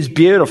 He's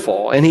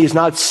beautiful, and he's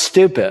not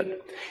stupid.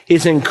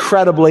 He's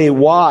incredibly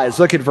wise.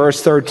 Look at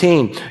verse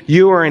 13.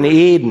 "You are in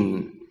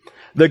Eden,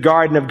 the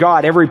garden of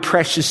God. Every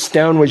precious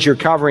stone was your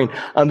covering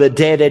on the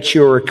day that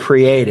you were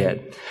created."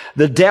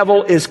 The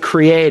devil is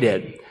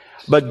created,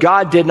 but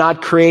God did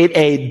not create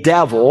a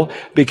devil,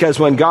 because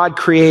when God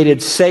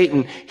created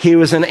Satan, he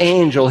was an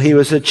angel. He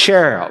was a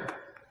cherub.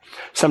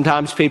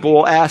 Sometimes people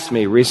will ask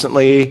me.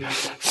 Recently,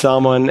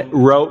 someone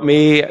wrote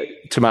me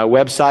to my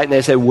website, and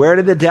they said, "Where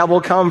did the devil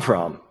come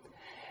from?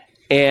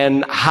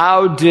 And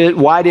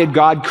why did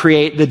God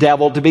create the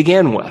devil to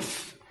begin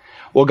with?"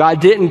 Well, God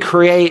didn't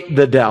create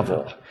the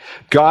devil.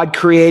 God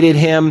created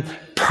him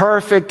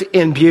perfect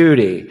in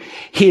beauty.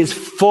 He is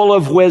full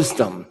of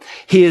wisdom.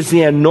 He is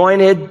the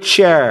anointed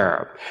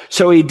cherub.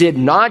 So he did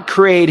not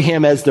create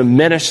him as the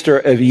minister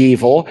of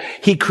evil.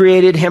 He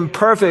created him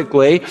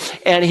perfectly,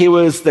 and he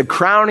was the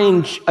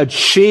crowning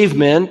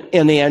achievement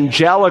in the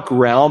angelic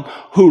realm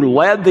who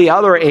led the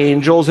other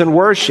angels in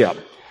worship.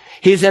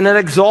 He's in an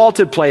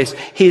exalted place.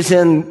 He's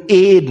in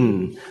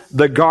Eden,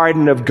 the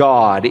garden of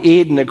God.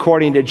 Eden,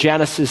 according to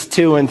Genesis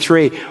 2 and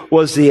 3,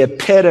 was the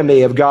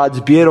epitome of God's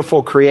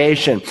beautiful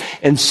creation.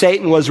 And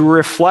Satan was a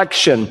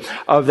reflection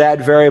of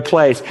that very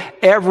place.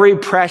 Every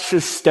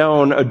precious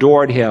stone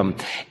adored him.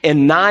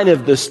 And 9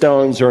 of the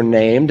stones are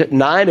named,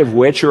 9 of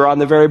which are on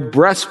the very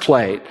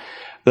breastplate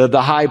that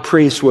the high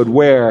priest would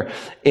wear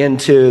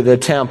into the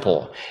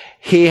temple.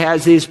 He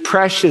has these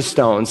precious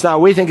stones. Now,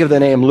 we think of the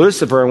name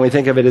Lucifer and we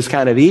think of it as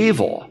kind of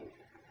evil.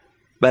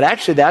 But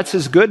actually, that's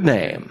his good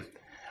name.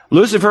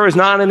 Lucifer is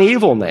not an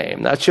evil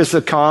name. That's just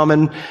a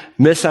common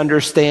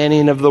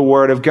misunderstanding of the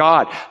Word of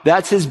God.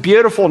 That's his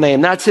beautiful name.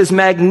 That's his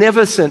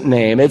magnificent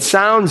name. It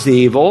sounds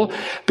evil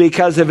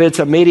because of its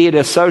immediate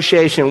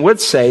association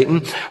with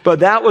Satan,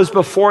 but that was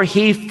before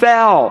he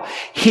fell.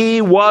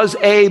 He was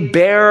a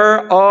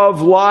bearer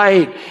of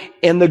light.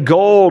 In the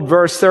gold,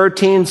 verse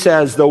 13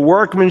 says, the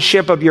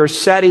workmanship of your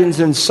settings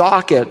and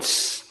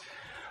sockets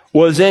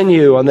was in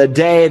you on the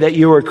day that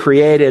you were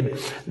created.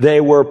 They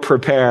were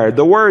prepared.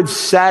 The word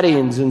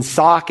settings and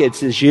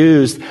sockets is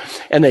used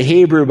in the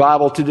Hebrew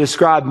Bible to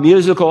describe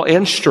musical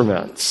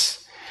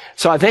instruments.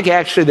 So I think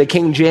actually the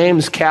King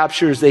James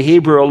captures the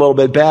Hebrew a little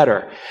bit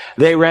better.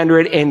 They render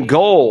it in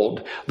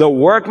gold. The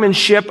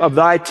workmanship of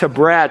thy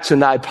tabrets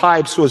and thy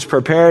pipes was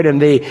prepared in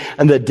thee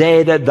on the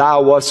day that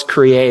thou wast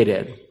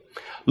created.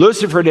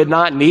 Lucifer did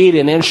not need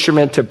an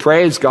instrument to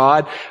praise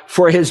God,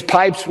 for his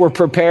pipes were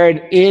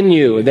prepared in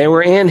you. They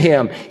were in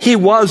him. He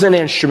was an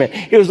instrument.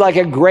 He was like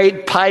a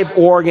great pipe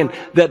organ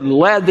that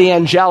led the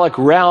angelic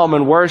realm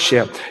in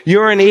worship.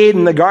 You're in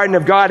Eden, the garden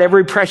of God.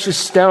 Every precious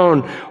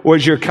stone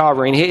was your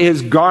covering.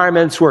 His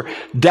garments were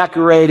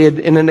decorated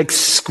in an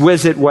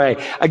exquisite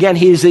way. Again,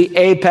 he's the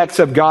apex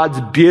of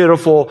God's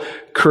beautiful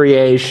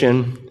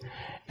creation.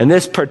 And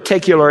this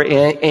particular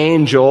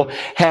angel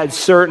had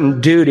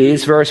certain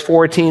duties. Verse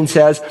 14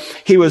 says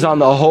he was on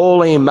the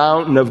holy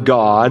mountain of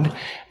God.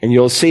 And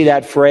you'll see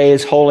that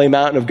phrase, holy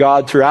mountain of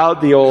God,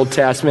 throughout the Old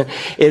Testament.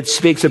 It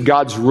speaks of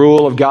God's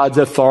rule, of God's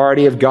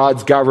authority, of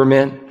God's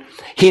government.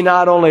 He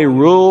not only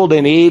ruled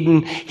in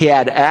Eden, he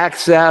had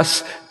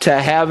access to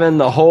heaven,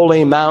 the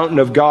holy mountain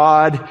of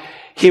God.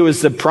 He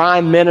was the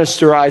prime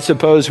minister, I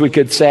suppose we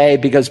could say,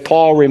 because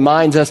Paul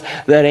reminds us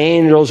that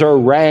angels are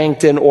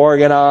ranked and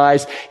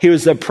organized. He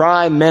was the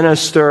prime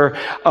minister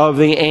of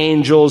the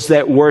angels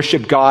that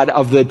worship God,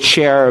 of the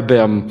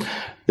cherubim.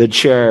 The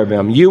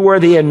cherubim. You were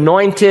the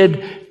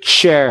anointed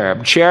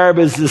cherub. Cherub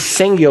is the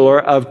singular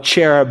of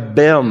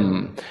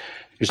cherubim.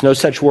 There's no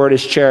such word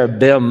as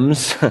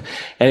cherubims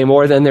any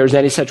more than there's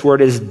any such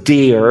word as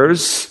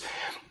deers.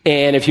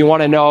 And if you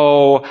want to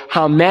know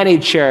how many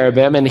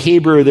cherubim, in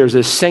Hebrew there's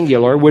a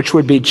singular, which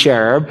would be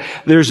cherub.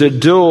 There's a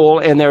dual,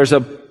 and there's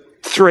a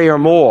 3 or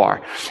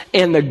more.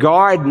 In the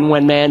garden,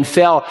 when man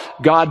fell,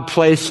 God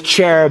placed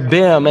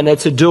cherubim, and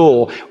it's a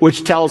dual,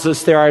 which tells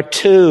us there are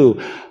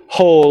 2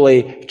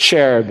 holy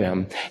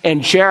cherubim.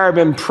 And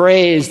cherubim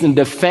praised and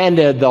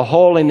defended the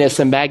holiness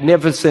and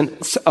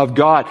magnificence of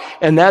God.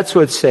 And that's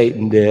what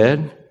Satan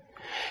did.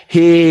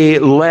 He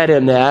led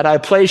in that. I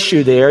placed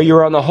you there. You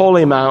were on the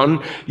holy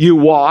mountain. You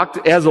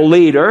walked as a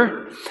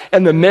leader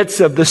in the midst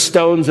of the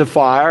stones of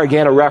fire.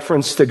 Again, a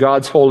reference to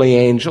God's holy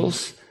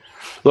angels.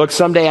 Look,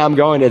 someday I'm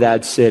going to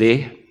that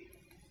city.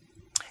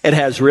 It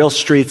has real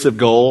streets of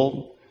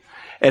gold.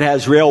 It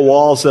has real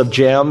walls of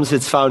gems.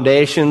 Its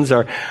foundations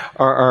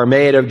are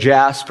made of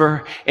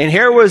jasper. And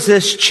here was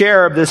this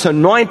cherub, this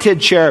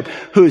anointed cherub,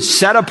 who's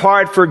set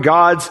apart for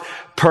God's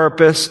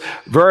purpose.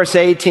 Verse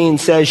 18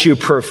 says, you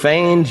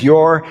profaned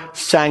your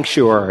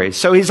sanctuary.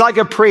 So he's like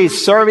a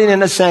priest serving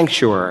in a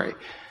sanctuary.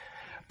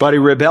 But he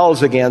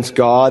rebels against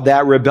God.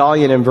 That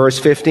rebellion in verse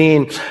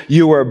 15,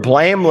 you were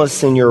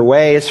blameless in your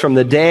ways from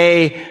the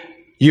day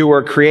you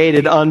were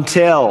created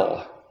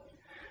until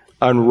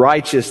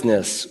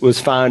unrighteousness was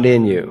found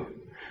in you.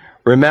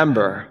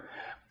 Remember,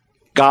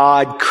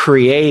 God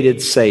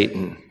created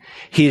Satan.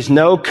 He's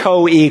no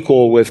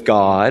co-equal with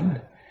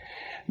God.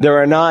 There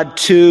are not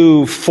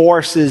 2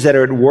 forces that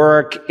are at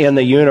work in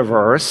the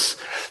universe.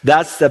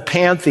 That's the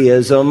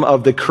pantheism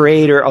of the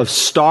creator of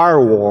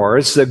Star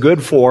Wars, the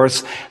good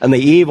force and the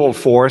evil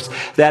force.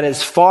 That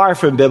is far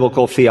from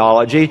biblical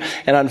theology.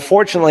 And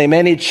unfortunately,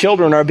 many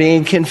children are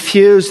being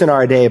confused in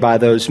our day by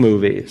those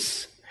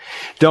movies.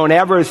 Don't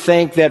ever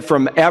think that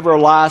from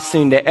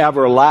everlasting to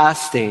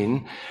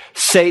everlasting,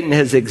 Satan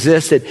has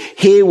existed.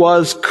 He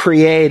was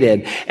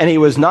created, and he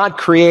was not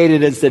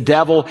created as the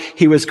devil.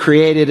 He was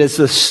created as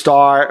the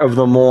star of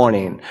the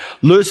morning.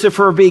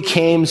 Lucifer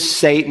became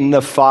Satan,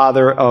 the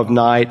father of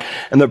night.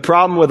 And the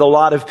problem with a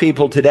lot of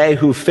people today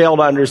who fail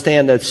to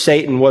understand that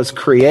Satan was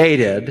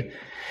created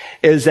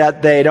is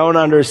that they don't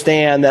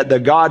understand that the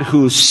God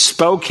who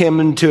spoke him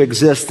into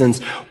existence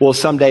will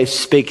someday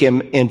speak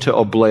him into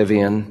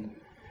oblivion.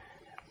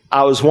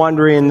 I was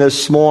wondering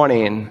this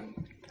morning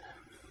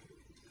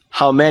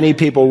how many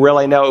people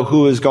really know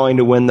who is going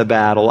to win the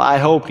battle. I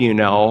hope you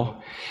know.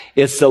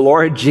 It's the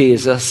Lord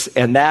Jesus,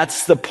 and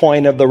that's the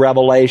point of the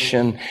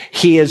revelation.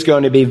 He is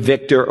going to be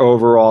victor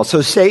over all.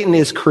 So Satan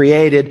is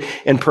created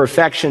in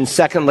perfection.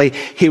 Secondly,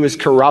 he was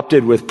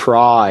corrupted with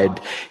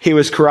pride. He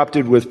was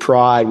corrupted with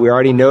pride. We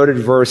already noted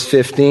verse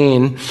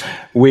 15.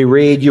 We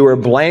read, "You were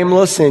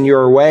blameless in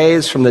your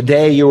ways from the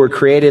day you were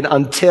created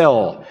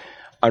until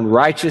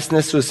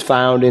unrighteousness was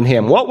found in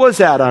him." What was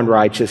that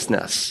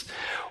unrighteousness?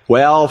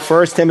 Well,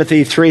 1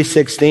 Timothy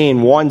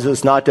 3:16 warns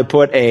us not to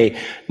put a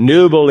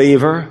new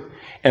believer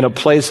in a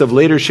place of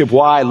leadership.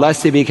 Why?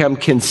 Lest he become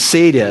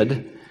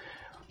conceited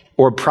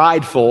or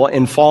prideful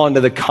and fall into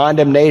the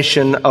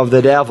condemnation of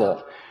the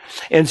devil.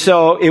 And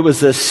so it was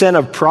the sin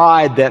of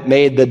pride that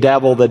made the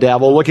devil the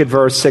devil. Look at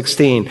verse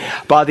 16.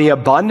 "By the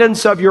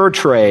abundance of your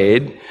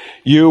trade,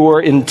 you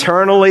were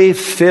internally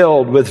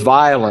filled with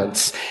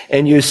violence,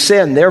 and you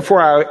sinned.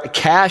 Therefore I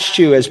cast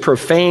you as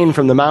profane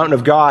from the mountain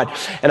of God,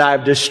 and I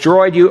have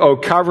destroyed you, O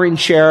covering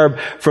cherub,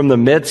 from the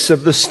midst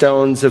of the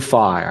stones of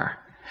fire."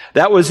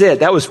 That was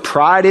it. That was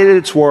pride at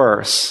its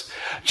worst.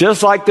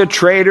 Just like the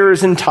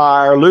traders in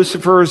Tyre,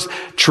 Lucifer's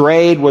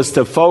trade was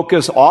to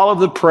focus all of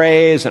the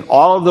praise and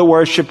all of the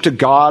worship to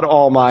God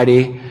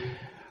Almighty.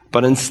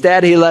 But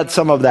instead, he let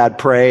some of that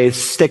praise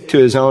stick to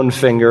his own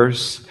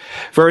fingers.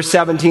 Verse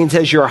 17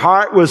 says, "Your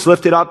heart was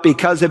lifted up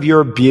because of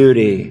your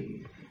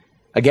beauty."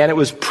 Again, it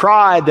was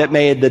pride that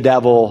made the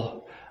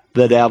devil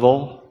the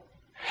devil.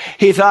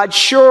 He thought,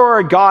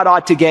 sure, God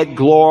ought to get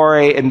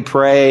glory and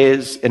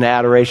praise and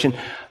adoration,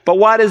 but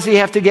why does he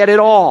have to get it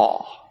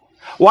all?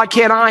 Why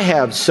can't I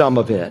have some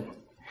of it?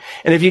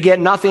 And if you get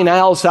nothing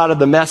else out of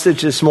the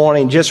message this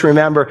morning, just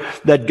remember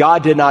that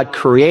God did not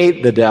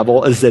create the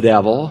devil as the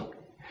devil.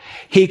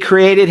 He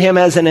created him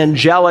as an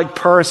angelic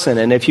person.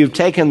 And if you've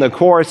taken the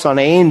course on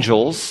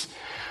angels,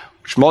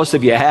 which most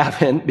of you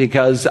haven't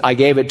because I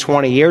gave it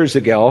 20 years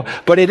ago,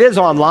 but it is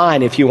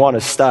online if you want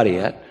to study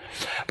it.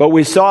 But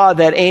we saw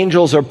that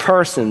angels are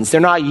persons. They're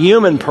not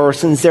human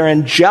persons. They're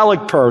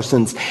angelic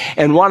persons.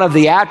 And one of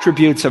the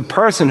attributes of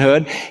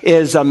personhood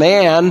is a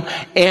man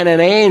and an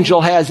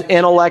angel has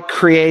intellect,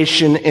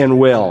 creation, and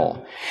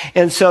will.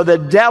 And so the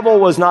devil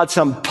was not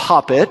some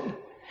puppet.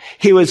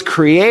 He was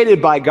created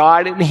by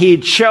God, and he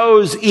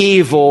chose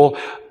evil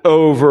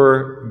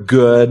over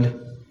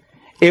good.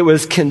 It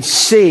was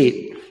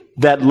conceit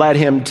that led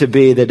him to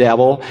be the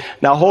devil.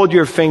 Now hold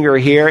your finger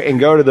here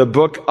and go to the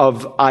book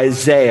of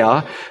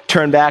Isaiah.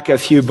 Turn back a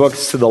few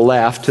books to the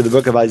left to the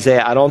book of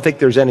Isaiah. I don't think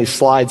there's any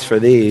slides for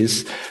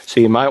these,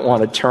 so you might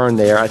want to turn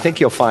there. I think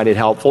you'll find it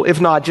helpful.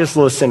 If not, just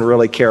listen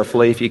really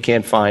carefully if you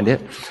can't find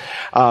it.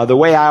 The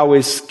way I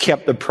always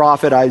kept the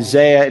prophet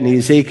Isaiah and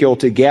Ezekiel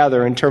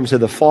together in terms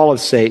of the fall of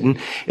Satan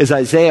is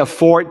Isaiah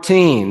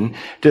 14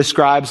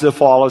 describes the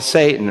fall of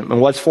Satan. And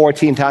what's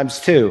 14 times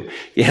 2?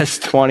 Yes,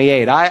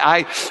 28.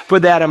 I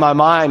put that in my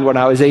mind when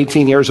I was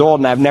 18 years old,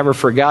 and I've never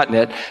forgotten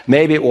it.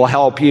 Maybe it will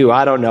help you.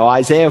 I don't know.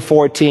 Isaiah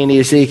 14,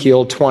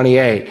 Ezekiel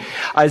 28.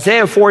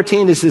 Isaiah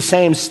 14 is the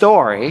same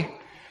story,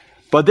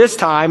 but this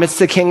time it's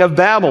the king of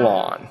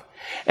Babylon.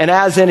 And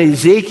as in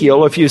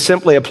Ezekiel, if you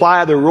simply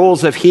apply the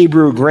rules of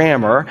Hebrew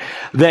grammar,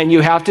 then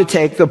you have to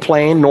take the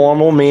plain,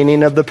 normal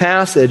meaning of the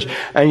passage,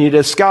 and you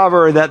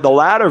discover that the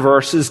latter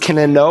verses can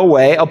in no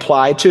way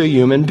apply to a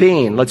human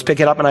being. Let's pick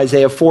it up in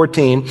Isaiah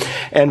 14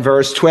 and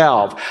verse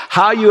 12.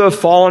 "How you have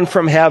fallen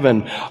from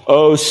heaven,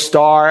 O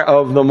star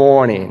of the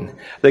morning."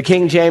 The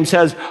King James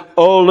says,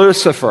 "O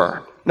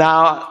Lucifer."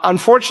 Now,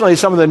 unfortunately,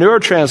 some of the newer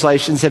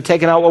translations have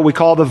taken out what we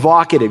call the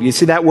vocative. You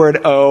see that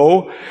word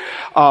 "o"?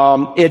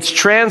 It's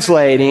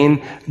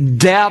translating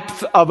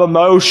depth of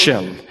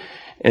emotion.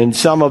 And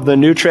some of the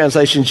new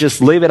translations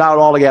just leave it out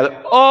altogether.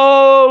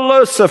 "O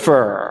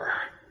Lucifer,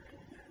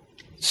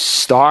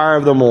 star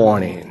of the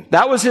morning."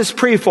 That was his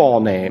pre-fall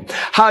name.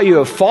 "How you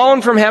have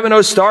fallen from heaven,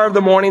 O star of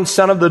the morning,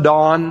 son of the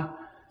dawn.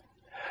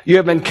 You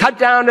have been cut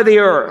down to the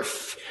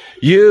earth.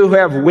 You who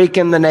have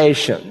weakened the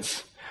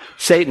nations."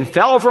 Satan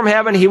fell from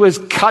heaven. He was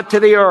cut to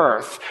the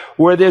earth,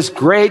 where this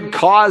great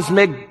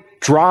cosmic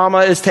drama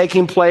is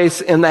taking place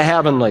in the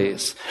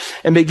heavenlies.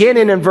 And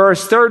beginning in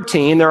verse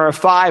 13, there are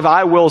 5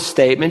 "I will"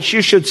 statements.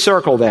 You should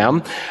circle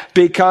them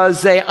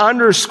because they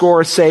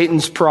underscore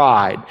Satan's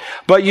pride.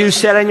 "But you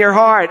said in your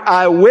heart,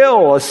 I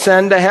will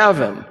ascend to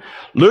heaven."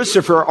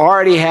 Lucifer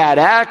already had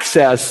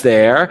access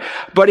there,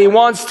 but he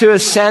wants to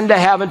ascend to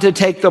heaven to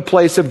take the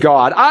place of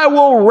God. "I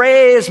will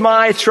raise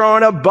my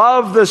throne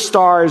above the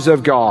stars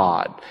of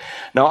God."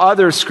 Now,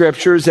 other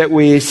scriptures that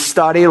we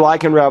study,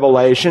 like in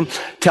Revelation,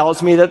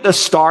 tells me that the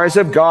stars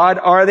of God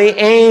are the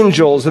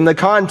angels in the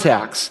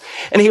context.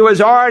 And he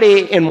was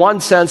already, in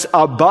one sense,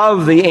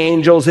 above the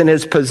angels in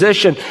his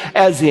position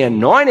as the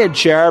anointed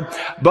cherub,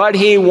 but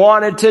he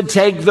wanted to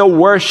take the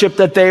worship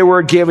that they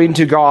were giving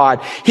to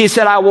God. He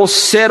said, "I will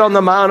sit on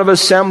the Mount of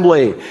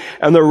Assembly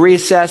and the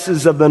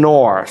recesses of the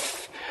north."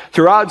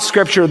 Throughout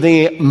Scripture,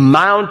 the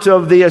Mount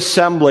of the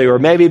Assembly, or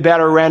maybe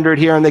better rendered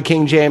here in the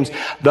King James,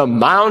 the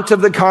Mount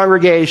of the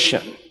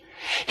Congregation.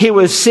 He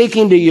was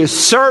seeking to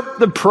usurp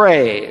the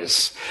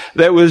praise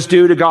that was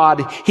due to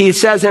God. He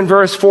says in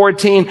verse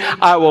 14,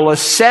 I will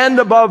ascend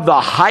above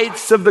the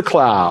heights of the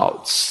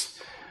clouds.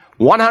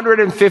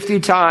 150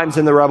 times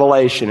in the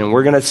Revelation, and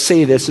we're going to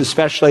see this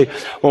especially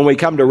when we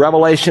come to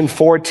Revelation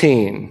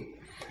 14.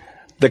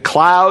 The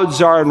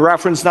clouds are in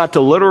reference not to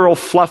literal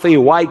fluffy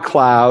white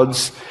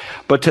clouds,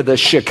 but to the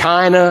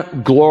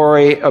Shekinah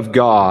glory of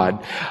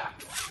God.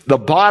 The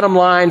bottom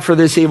line for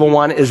this evil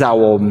one is, I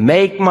will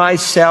make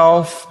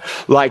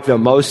myself like the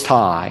Most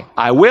High.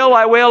 I will.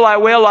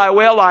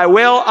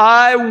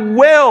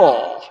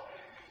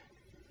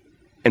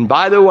 And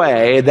by the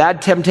way,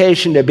 that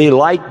temptation to be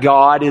like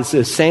God is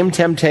the same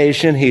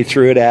temptation he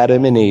threw at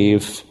Adam and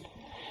Eve.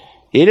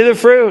 Eat of the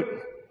fruit.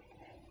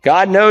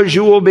 God knows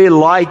you will be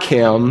like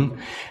him.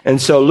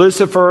 And so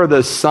Lucifer,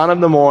 the son of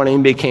the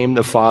morning, became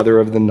the father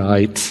of the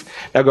night.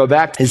 Now go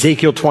back to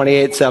Ezekiel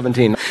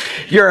 28:17.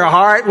 Your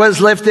heart was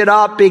lifted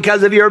up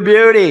because of your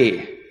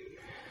beauty.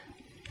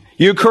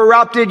 You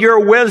corrupted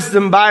your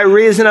wisdom by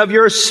reason of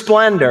your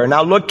splendor.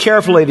 Now look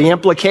carefully. The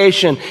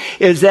implication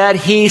is that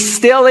he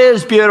still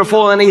is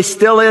beautiful and he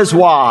still is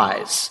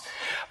wise.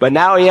 But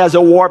now he has a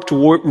warped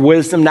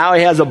wisdom. Now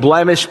he has a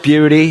blemished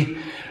beauty.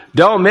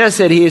 Don't miss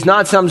it. He's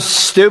not some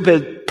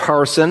stupid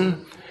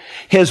person.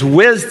 His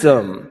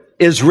wisdom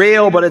is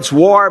real, but it's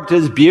warped.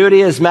 His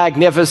beauty is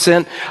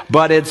magnificent,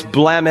 but it's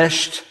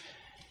blemished.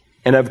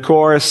 And of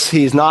course,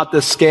 he's not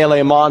the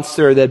scaly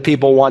monster that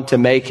people want to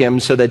make him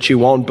so that you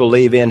won't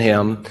believe in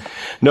him.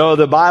 No,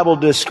 the Bible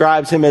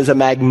describes him as a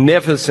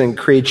magnificent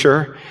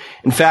creature.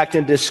 In fact,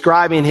 in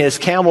describing his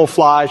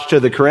camouflage to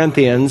the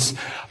Corinthians,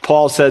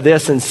 Paul said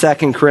this in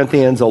 2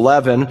 Corinthians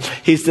 11.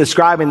 He's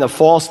describing the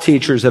false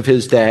teachers of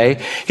his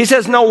day. He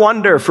says, no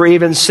wonder, for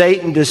even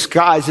Satan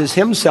disguises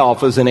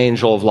himself as an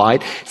angel of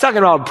light. He's talking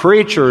about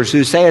preachers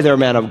who say they're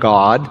men of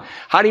God.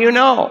 How do you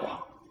know?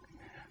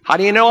 How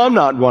do you know I'm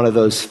not one of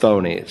those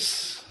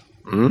phonies?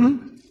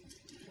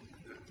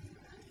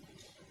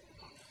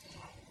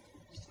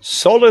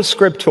 Sola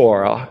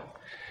scriptura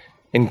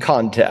in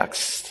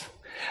context.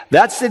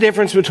 That's the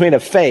difference between a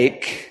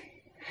fake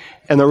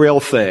and the real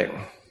thing.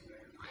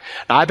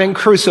 Now, I've been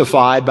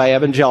crucified by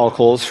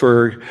evangelicals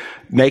for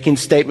making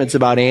statements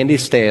about Andy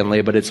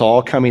Stanley, but it's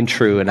all coming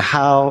true. And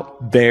how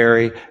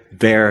very,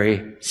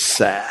 very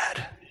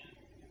sad.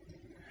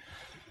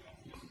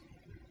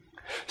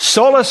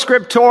 Sola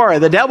scriptura,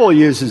 the devil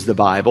uses the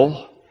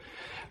Bible,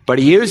 but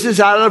he uses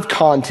it out of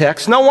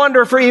context. No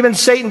wonder, for even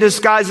Satan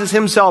disguises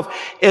himself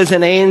as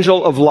an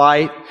angel of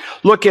light.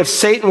 Look, if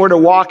Satan were to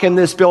walk in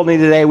this building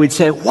today, we'd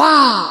say,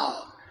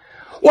 wow,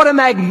 what a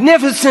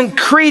magnificent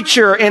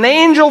creature, an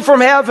angel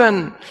from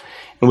heaven.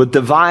 And with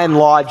divine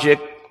logic,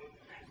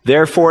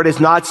 therefore it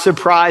is not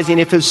surprising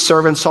if his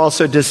servants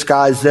also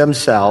disguise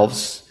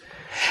themselves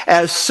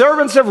as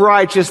servants of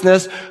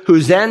righteousness,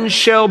 whose end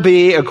shall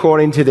be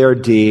according to their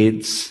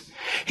deeds.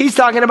 He's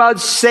talking about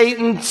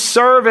Satan's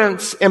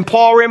servants, and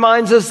Paul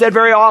reminds us that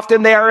very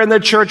often they are in the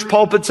church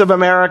pulpits of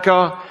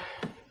America.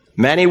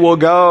 Many will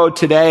go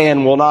today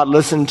and will not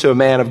listen to a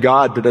man of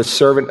God, but a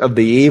servant of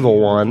the evil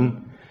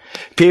one.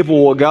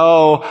 People will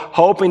go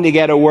hoping to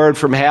get a word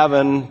from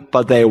heaven,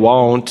 but they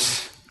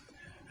won't.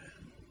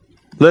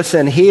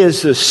 Listen, he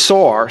is the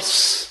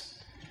source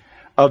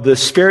of the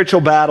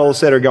spiritual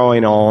battles that are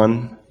going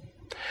on.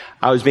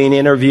 I was being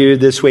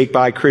interviewed this week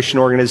by a Christian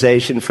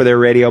organization for their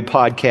radio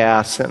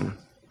podcasts,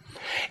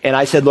 and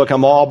I said, look,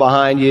 I'm all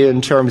behind you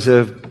in terms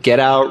of get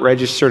out,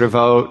 register to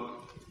vote,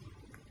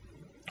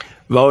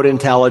 vote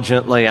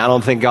intelligently. I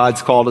don't think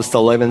God's called us to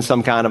live in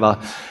some kind of a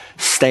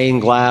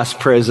stained glass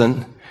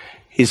prison.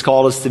 He's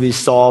called us to be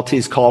salt.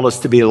 He's called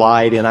us to be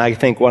light. And I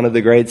think one of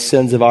the great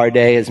sins of our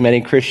day is many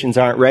Christians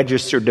aren't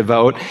registered to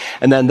vote.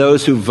 And then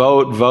those who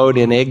vote, vote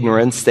in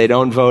ignorance. They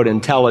don't vote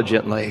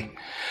intelligently.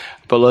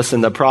 But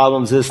listen, the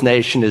problems this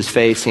nation is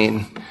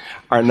facing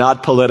are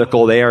not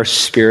political. They are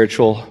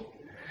spiritual.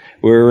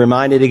 We were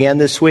reminded again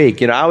this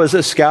week. I was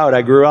a scout.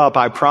 I grew up.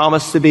 I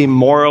promised to be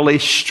morally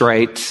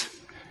straight.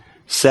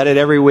 Said it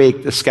every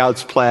week, the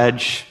Scouts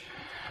Pledge.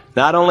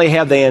 Not only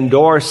have they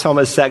endorsed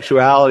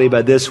homosexuality,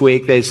 but this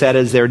week they said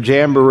as their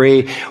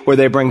jamboree, where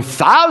they bring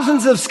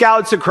thousands of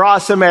scouts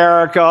across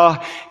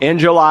America in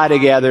July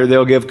together,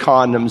 they'll give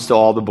condoms to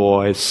all the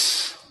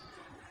boys.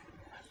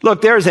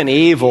 Look, there's an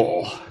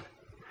evil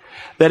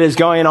that is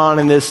going on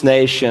in this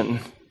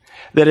nation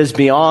that is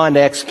beyond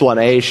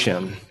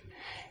explanation.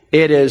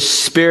 It is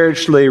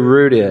spiritually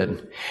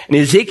rooted. And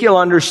Ezekiel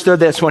understood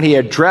this when he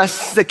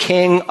addressed the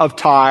king of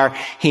Tyre.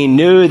 He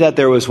knew that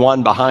there was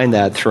one behind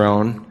that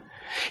throne.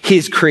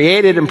 He's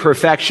created in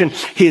perfection.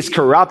 He's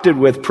corrupted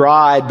with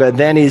pride. But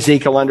then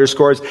Ezekiel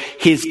underscores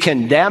he's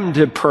condemned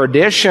to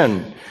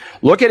perdition.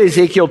 Look at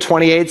Ezekiel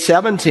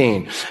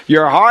 28:17.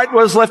 Your heart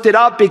was lifted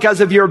up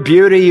because of your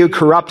beauty. You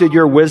corrupted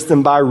your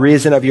wisdom by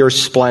reason of your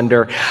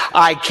splendor.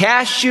 I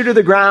cast you to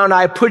the ground.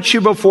 I put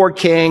you before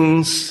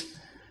kings.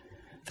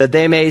 that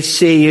they may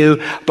see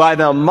you. By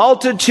the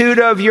multitude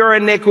of your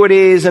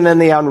iniquities and in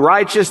the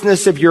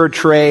unrighteousness of your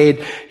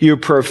trade, you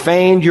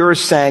profaned your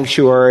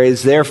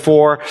sanctuaries.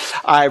 Therefore,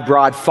 I have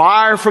brought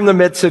fire from the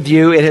midst of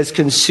you. It has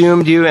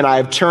consumed you, and I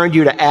have turned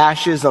you to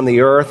ashes on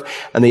the earth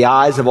and the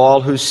eyes of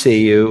all who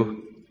see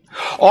you.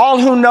 All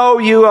who know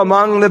you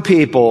among the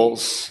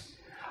peoples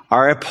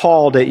are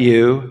appalled at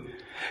you.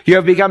 You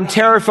have become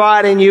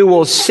terrified, and you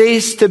will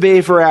cease to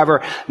be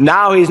forever.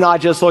 Now he's not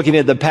just looking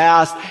at the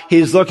past.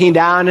 He's looking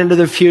down into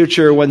the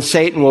future when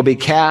Satan will be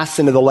cast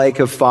into the lake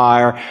of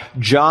fire.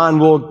 John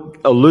will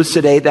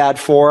elucidate that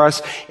for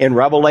us in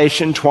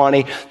Revelation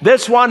 20.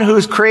 This one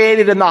who's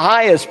created in the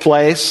highest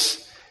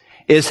place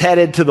is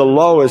headed to the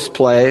lowest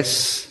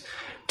place,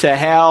 to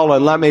hell.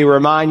 And let me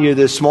remind you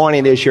this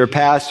morning as your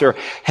pastor,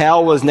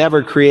 hell was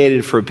never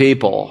created for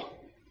people.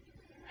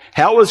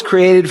 Hell was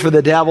created for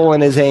the devil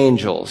and his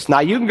angels.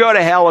 Now, you can go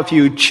to hell if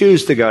you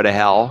choose to go to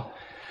hell,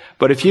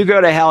 but if you go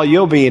to hell,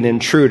 you'll be an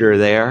intruder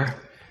there,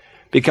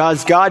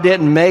 because God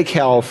didn't make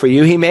hell for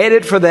you. He made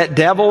it for that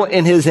devil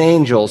and his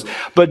angels.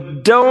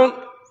 But don't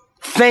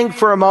think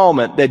for a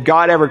moment that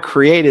God ever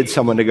created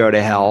someone to go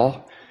to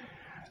hell.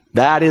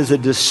 That is a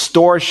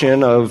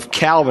distortion of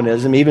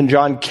Calvinism. Even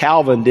John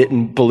Calvin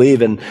didn't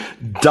believe in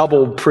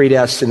double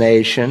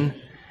predestination.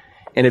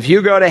 And if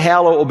you go to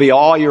hell, it will be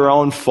all your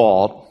own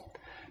fault,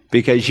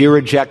 because you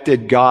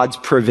rejected God's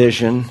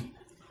provision.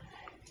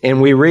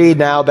 And we read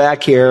now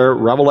back here,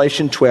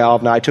 Revelation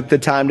 12. Now, I took the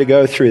time to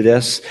go through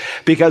this,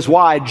 because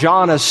why?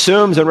 John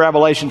assumes in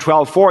Revelation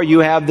 12:4, you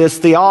have this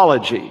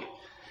theology.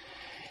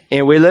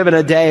 And we live in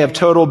a day of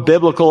total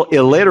biblical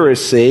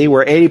illiteracy,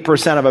 where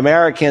 80% of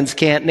Americans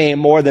can't name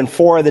more than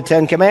 4 of the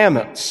 10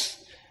 commandments.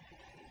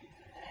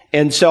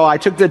 And so I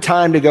took the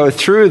time to go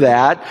through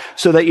that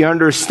so that you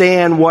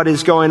understand what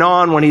is going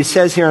on when he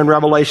says here in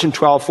Revelation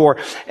 12:4,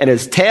 and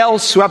his tail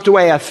swept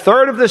away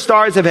 1/3 of the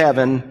stars of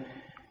heaven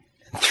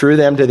and threw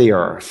them to the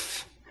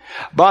earth.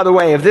 By the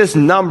way, if this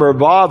number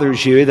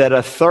bothers you, that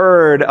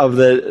 1/3 of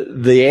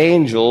the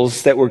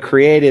angels that were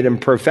created in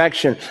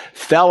perfection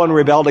fell and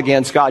rebelled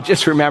against God,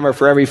 just remember,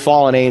 for every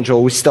fallen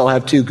angel, we still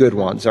have 2 good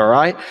ones, all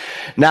right?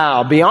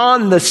 Now,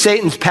 beyond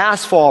Satan's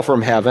past fall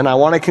from heaven, I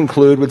want to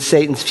conclude with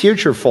Satan's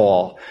future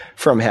fall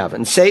from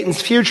heaven. Satan's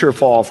future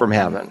fall from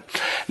heaven.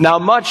 Now,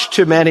 much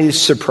to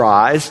many's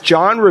surprise,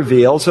 John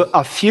reveals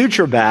a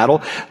future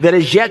battle that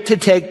is yet to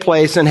take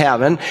place in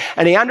heaven,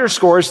 and he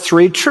underscores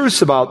 3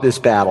 truths about this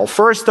battle.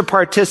 First, the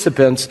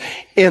participants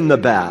in the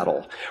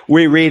battle.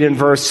 We read in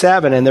verse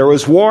 7, and there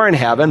was war in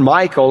heaven,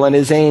 Michael and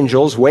his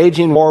angels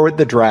waging war with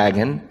the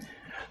dragon.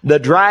 The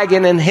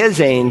dragon and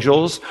his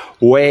angels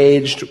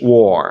waged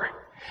war.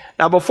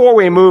 Now, before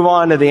we move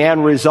on to the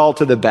end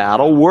result of the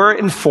battle, we're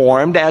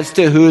informed as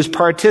to who's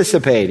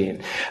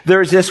participating.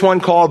 There's this one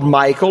called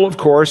Michael, of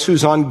course,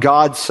 who's on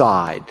God's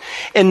side.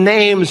 And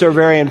names are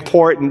very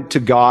important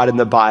to God in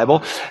the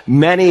Bible.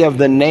 Many of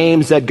the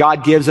names that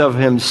God gives of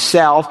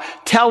himself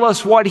tell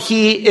us what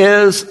he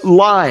is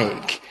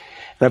like.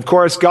 And of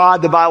course,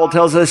 God, the Bible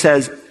tells us,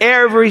 has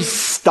every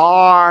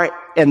star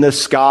in the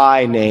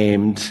sky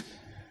named.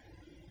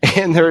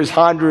 And there's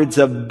hundreds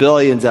of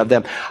billions of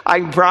them.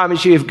 I can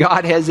promise you, if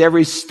God has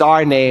every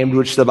star named,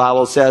 which the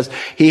Bible says,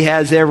 he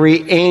has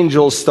every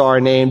angel star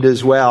named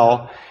as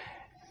well.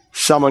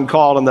 Someone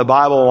called in the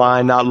Bible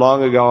line not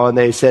long ago, and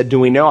they said, do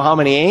we know how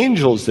many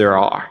angels there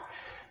are?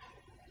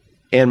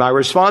 And my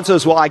response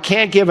was, well, I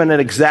can't give an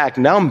exact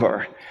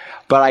number,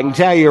 but I can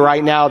tell you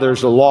right now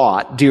there's a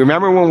lot. Do you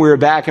remember when we were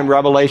back in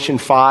Revelation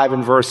 5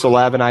 and verse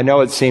 11? I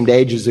know it seemed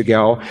ages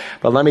ago,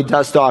 but let me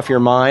dust off your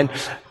mind.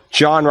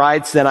 John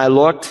writes, then I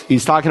looked,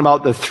 he's talking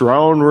about the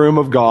throne room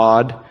of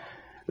God.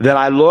 Then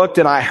I looked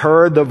and I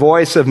heard the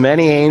voice of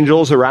many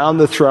angels around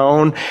the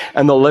throne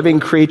and the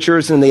living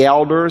creatures and the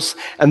elders.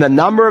 And the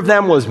number of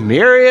them was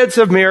myriads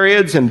of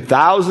myriads and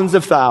thousands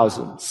of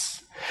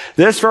thousands.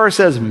 This verse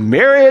says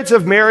myriads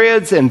of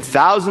myriads and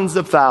thousands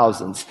of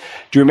thousands.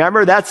 Do you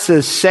remember? That's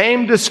the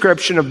same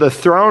description of the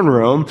throne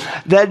room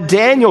that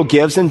Daniel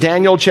gives in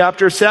Daniel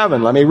chapter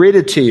 7. Let me read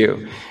it to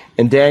you.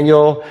 In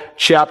Daniel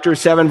chapter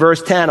 7,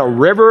 verse 10, a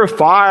river of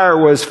fire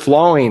was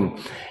flowing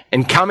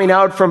and coming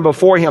out from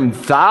before him.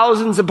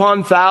 Thousands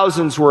upon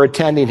thousands were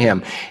attending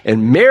him,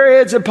 and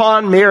myriads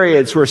upon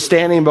myriads were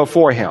standing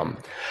before him.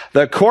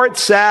 The court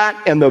sat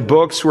and the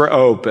books were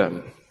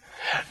open.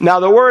 Now,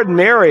 the word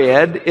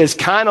myriad is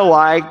kind of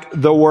like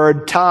the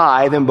word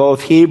tithe in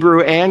both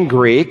Hebrew and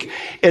Greek.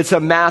 It's a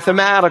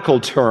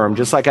mathematical term,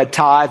 just like a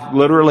tithe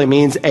literally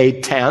means a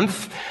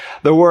tenth.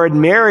 The word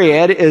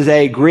myriad is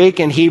a Greek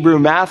and Hebrew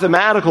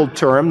mathematical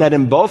term that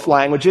in both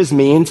languages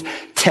means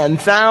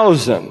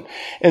 10,000.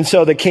 And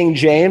so the King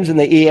James and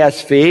the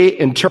ESV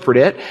interpret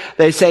it.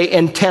 They say,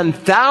 and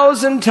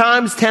 10,000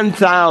 times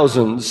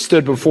 10,000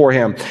 stood before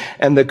him,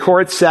 and the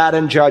court sat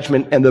in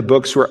judgment, and the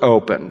books were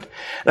opened.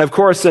 And of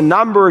course, the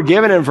number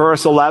given in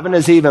verse 11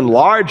 is even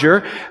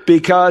larger,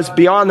 because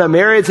beyond the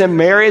myriads and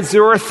myriads,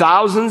 there were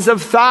thousands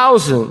of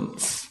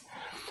thousands.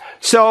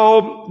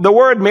 So the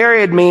word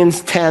myriad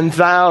means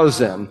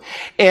 10,000.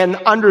 And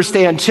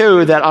understand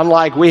too that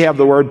unlike we have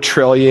the word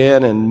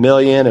trillion and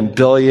million and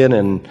billion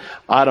and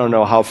I don't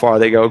know how far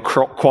they go,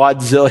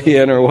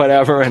 quadzillion or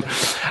whatever.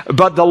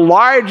 But the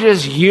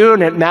largest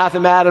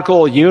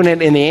mathematical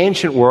unit in the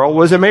ancient world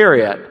was a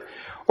myriad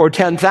or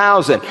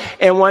 10,000.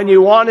 And when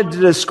you wanted to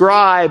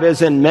describe,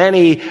 as in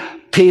many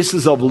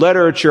pieces of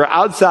literature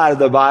outside of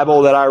the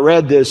Bible that I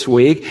read this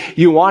week,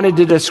 you wanted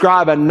to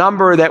describe a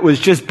number that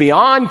was just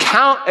beyond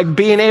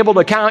being able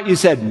to count, you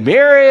said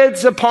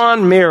myriads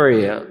upon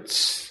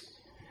myriads.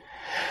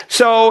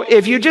 So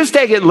if you just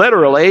take it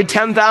literally,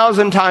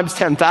 10,000 times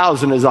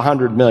 10,000 is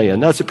 100 million.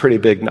 That's a pretty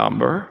big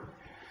number.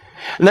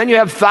 And then you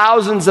have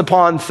thousands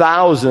upon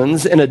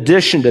thousands in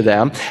addition to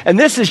them. And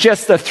this is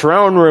just the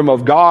throne room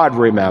of God,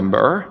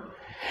 remember.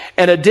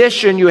 In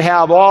addition, you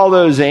have all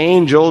those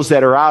angels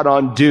that are out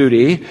on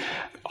duty,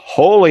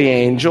 holy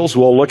angels,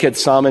 we'll look at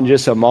some in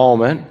just a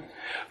moment,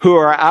 who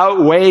are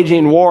out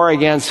waging war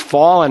against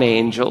fallen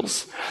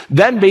angels.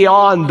 Then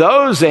beyond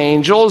those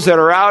angels that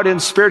are out in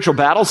spiritual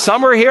battle,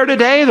 some are here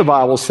today, the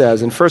Bible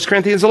says in 1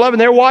 Corinthians 11.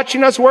 They're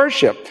watching us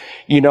worship.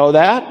 You know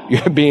that?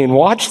 You're being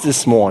watched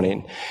this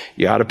morning.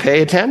 You ought to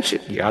pay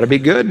attention. You ought to be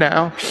good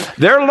now.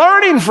 They're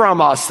learning from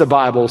us, the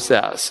Bible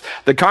says.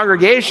 The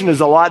congregation is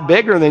a lot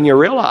bigger than you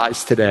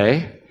realize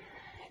today.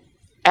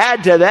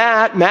 Add to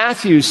that,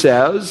 Matthew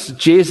says,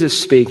 Jesus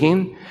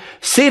speaking,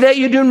 see that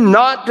you do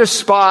not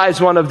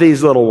despise one of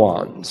these little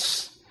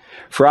ones.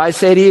 For I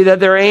say to you that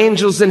their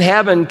angels in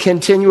heaven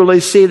continually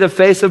see the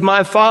face of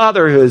my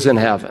Father who is in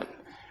heaven.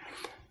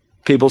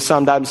 People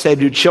sometimes say,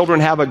 do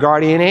children have a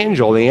guardian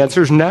angel? The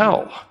answer is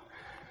no.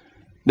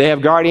 They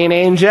have guardian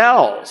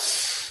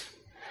angels.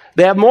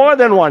 They have more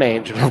than one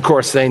angel. Of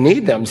course, they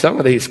need them, some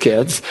of these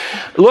kids.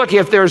 Look,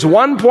 if there's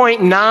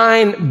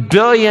 1.9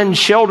 billion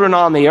children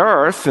on the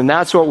earth, and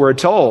that's what we're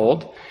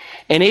told,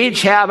 and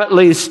each have at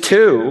least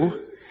two,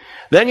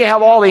 then you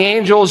have all the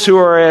angels who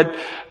are at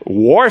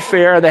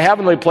warfare in the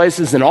heavenly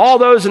places and all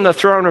those in the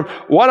throne room.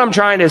 What I'm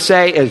trying to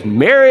say is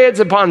myriads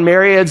upon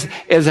myriads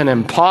is an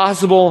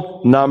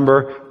impossible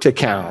number to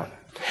count.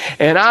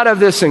 And out of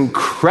this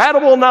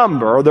incredible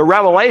number, the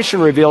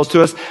Revelation reveals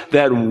to us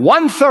that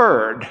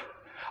 1/3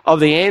 of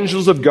the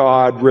angels of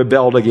God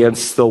rebelled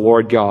against the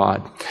Lord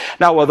God.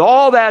 Now, with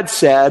all that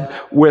said,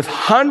 with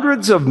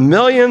hundreds of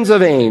millions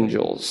of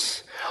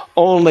angels,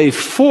 only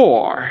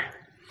 4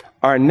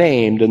 are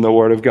named in the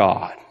Word of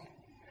God.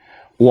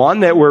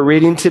 One that we're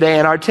reading today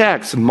in our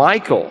text,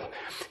 Michael.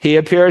 He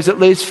appears at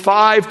least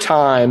 5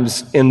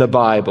 times in the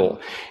Bible.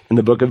 In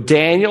the book of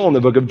Daniel, in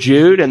the book of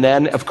Jude, and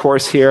then, of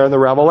course, here in the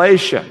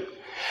Revelation.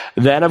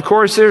 Then, of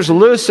course, there's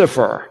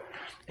Lucifer.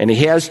 And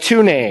he has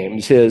 2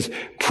 names, his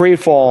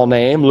pre-fall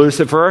name,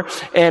 Lucifer,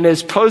 and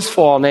his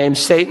post-fall name,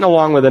 Satan,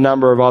 along with a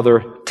number of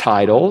other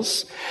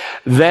titles.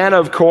 Then,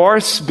 of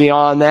course,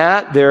 beyond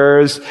that,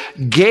 there's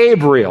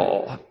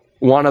Gabriel,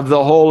 one of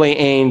the holy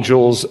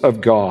angels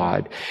of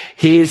God.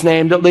 He's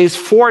named at least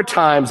 4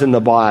 times in the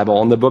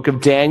Bible, in the book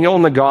of Daniel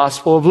and the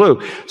Gospel of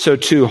Luke. So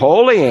 2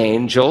 holy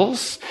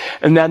angels,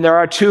 and then there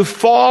are 2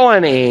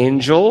 fallen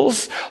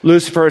angels,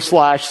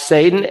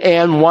 Lucifer/Satan,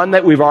 and one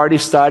that we've already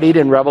studied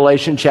in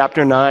Revelation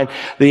chapter 9,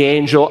 the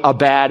angel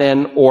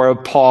Abaddon or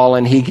Paul,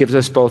 and he gives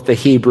us both the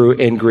Hebrew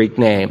and Greek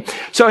name.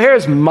 So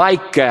here's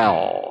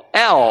Michael,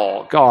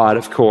 God,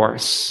 of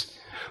course.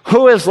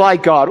 Who is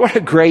like God? What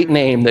a great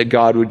name that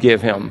God would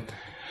give him.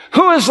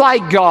 Who is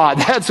like God?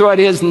 That's what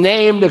his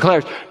name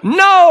declares.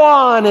 No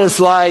one is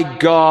like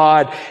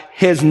God,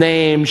 his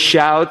name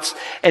shouts.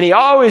 And he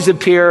always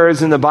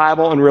appears in the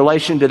Bible in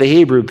relation to the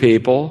Hebrew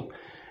people.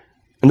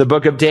 In the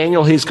book of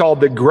Daniel, he's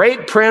called the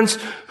great prince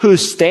who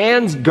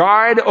stands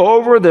guard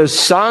over the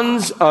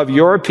sons of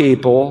your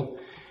people.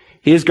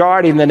 He's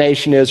guarding the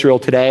nation Israel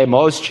today.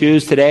 Most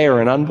Jews today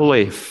are in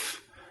unbelief.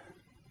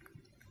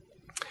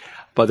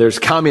 But there's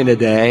coming a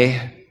day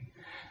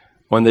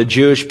when the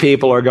Jewish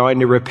people are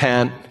going to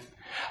repent.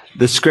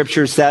 The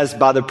scripture says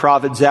by the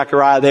prophet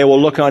Zechariah, they will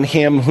look on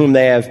him whom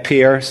they have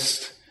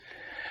pierced.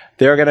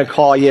 They're going to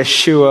call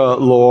Yeshua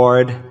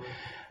Lord.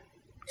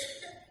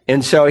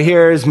 And so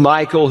here's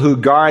Michael who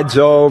guards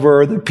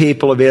over the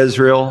people of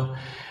Israel.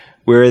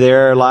 We were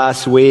there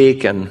last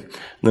week, and in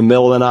the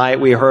middle of the night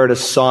we heard a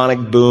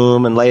sonic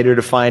boom, and later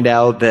to find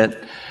out that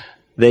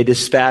they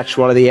dispatched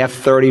one of the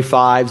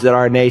F-35s that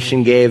our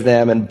nation gave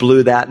them and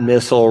blew that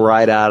missile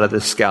right out of the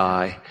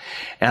sky.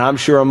 And I'm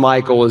sure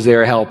Michael was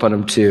there helping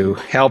them too,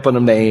 helping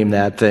them to aim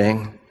that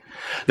thing.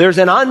 There's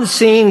an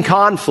unseen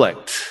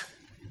conflict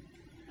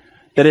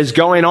that is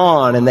going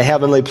on in the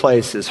heavenly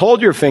places.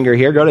 Hold your finger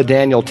here, go to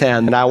Daniel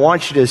 10, and I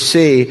want you to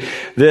see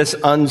this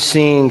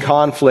unseen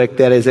conflict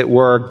that is at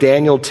work.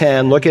 Daniel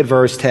 10, look at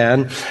verse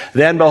 10.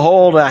 Then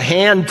behold, a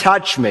hand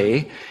touched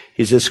me.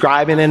 He's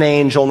describing an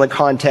angel in the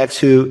context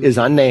who is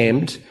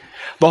unnamed.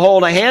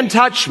 Behold, a hand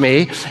touched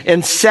me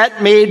and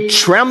set me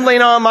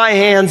trembling on my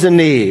hands and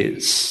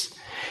knees.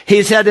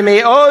 He said to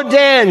me, "O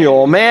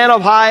Daniel, man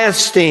of high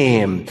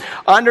esteem,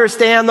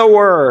 understand the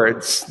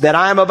words that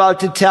I am about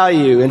to tell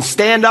you and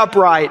stand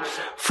upright,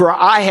 for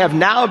I have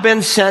now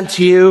been sent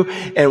to you."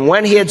 And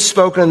when he had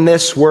spoken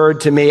this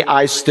word to me,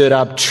 I stood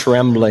up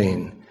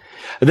trembling.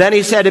 Then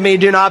he said to me,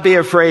 "Do not be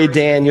afraid,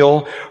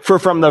 Daniel, for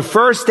from the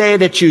first day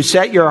that you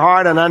set your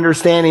heart on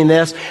understanding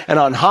this and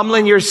on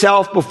humbling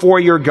yourself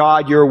before your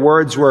God, your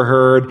words were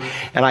heard,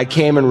 and I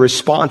came in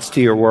response to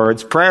your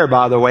words." Prayer,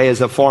 by the way, is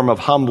a form of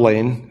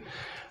humbling.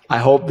 I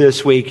hope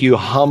this week you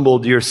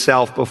humbled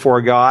yourself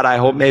before God. I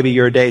hope maybe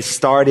your day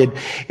started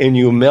in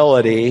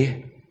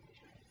humility,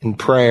 in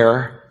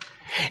prayer.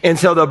 And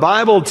so the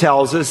Bible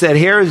tells us that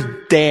here's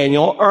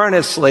Daniel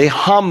earnestly,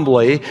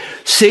 humbly,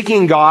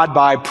 seeking God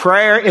by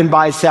prayer and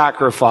by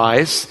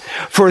sacrifice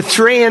for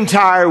 3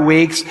 entire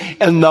weeks.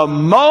 And the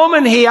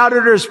moment he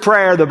uttered his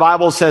prayer, the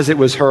Bible says it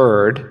was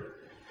heard.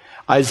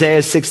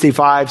 Isaiah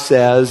 65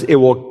 says, "It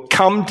will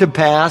come to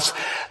pass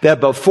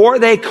that before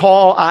they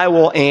call, I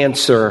will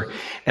answer.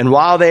 And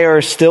while they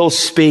are still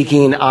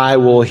speaking, I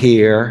will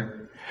hear."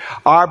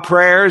 Our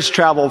prayers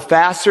travel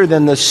faster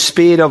than the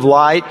speed of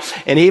light,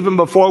 and even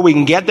before we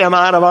can get them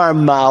out of our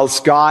mouths,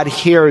 God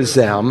hears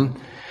them.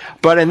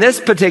 But in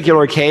this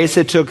particular case,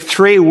 it took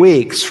 3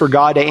 weeks for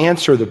God to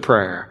answer the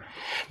prayer.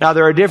 Now,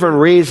 there are different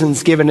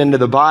reasons given into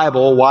the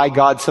Bible why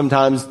God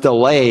sometimes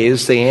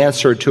delays the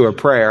answer to a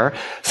prayer.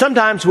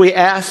 Sometimes we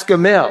ask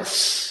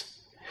amiss,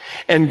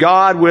 and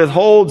God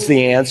withholds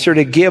the answer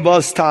to give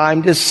us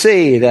time to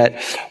see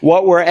that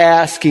what we're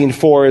asking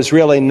for is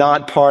really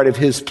not part of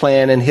His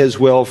plan and His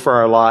will for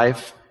our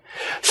life.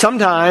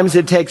 Sometimes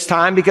it takes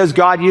time because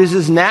God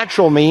uses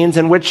natural means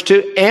in which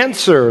to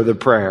answer the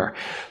prayer.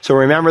 So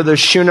remember the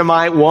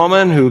Shunammite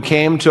woman who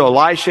came to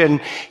Elisha and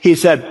he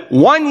said,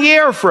 1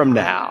 year from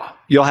now,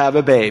 you'll have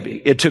a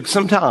baby. It took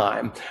some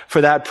time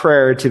for that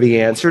prayer to be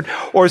answered.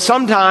 Or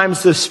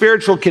sometimes the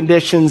spiritual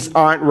conditions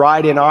aren't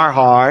right in our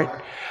heart.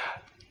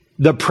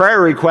 The prayer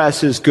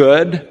request is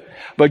good,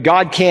 but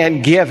God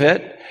can't give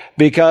it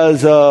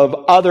because of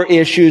other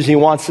issues He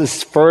wants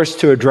us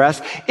first to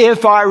address.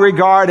 "If I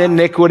regard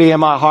iniquity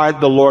in my heart,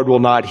 the Lord will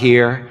not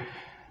hear.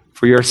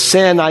 For your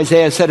sin,"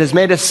 Isaiah said, "has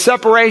made a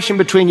separation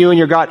between you and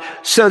your God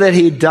so that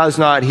He does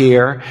not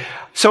hear."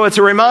 So it's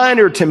a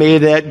reminder to me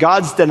that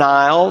God's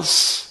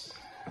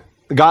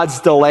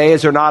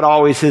delays are not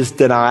always His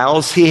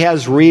denials. He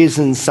has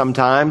reasons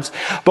sometimes.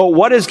 But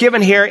what is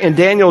given here in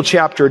Daniel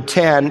chapter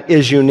 10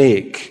 is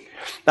unique.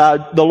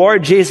 The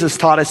Lord Jesus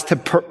taught us to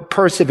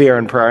persevere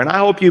in prayer, and I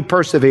hope you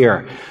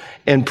persevere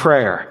in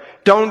prayer.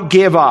 Don't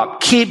give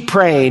up. Keep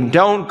praying.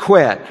 Don't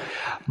quit.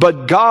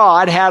 But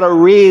God had a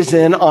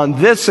reason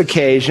on this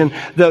occasion,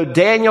 though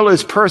Daniel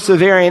is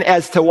persevering,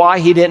 as to why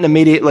he didn't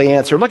immediately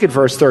answer. Look at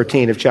verse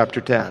 13 of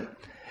chapter 10.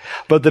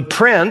 "But the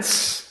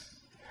prince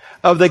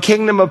of the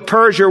kingdom of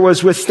Persia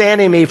was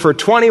withstanding me for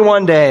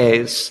 21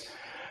 days.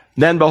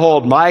 Then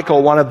behold,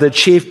 Michael, one of the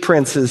chief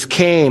princes,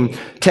 came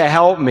to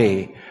help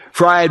me,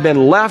 for I had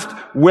been left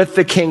with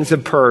the kings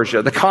of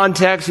Persia." The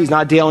context, he's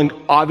not dealing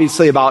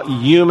obviously about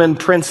human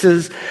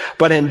princes,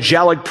 but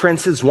angelic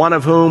princes, one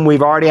of whom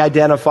we've already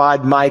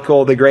identified,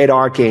 Michael, the great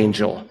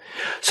archangel.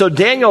 So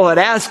Daniel had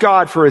asked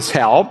God for his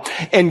help,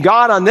 and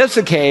God on this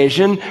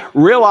occasion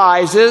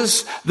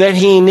realizes that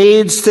he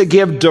needs to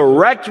give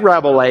direct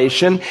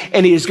revelation,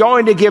 and he's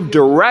going to give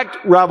direct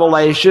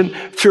revelation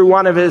through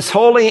one of his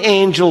holy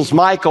angels,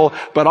 Michael.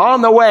 But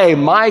on the way,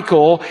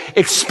 Michael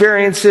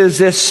experiences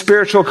this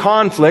spiritual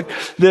conflict,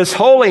 this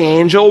holy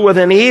angel with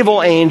an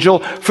evil angel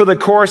for the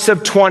course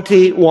of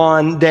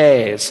 21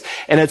 days.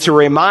 And it's a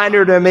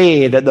reminder to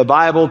me that the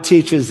Bible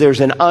teaches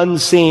there's an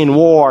unseen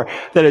war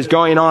that is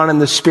going on in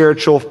the spiritual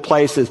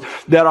places,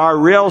 that our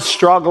real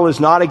struggle is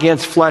not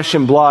against flesh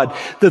and blood,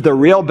 that the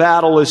real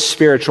battle is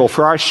spiritual.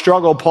 For our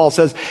struggle, Paul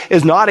says,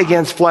 is not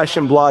against flesh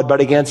and blood,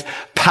 but against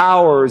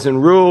powers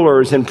and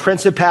rulers and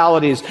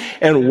principalities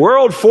and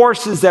world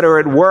forces that are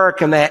at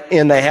work in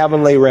the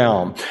heavenly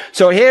realm.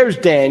 So here's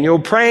Daniel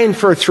praying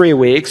for 3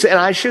 weeks, and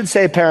I should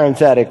say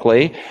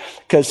parenthetically,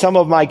 because some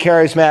of my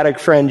charismatic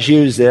friends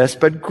use this,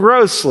 but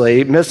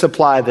grossly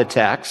misapply the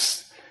text,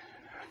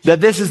 that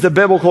this is the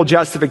biblical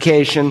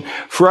justification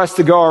for us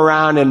to go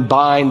around and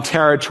bind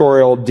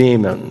territorial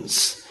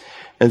demons.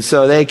 And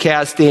so they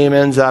cast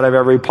demons out of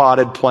every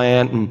potted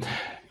plant and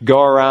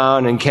go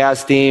around and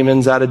cast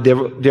demons out of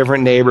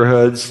different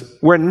neighborhoods.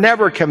 We're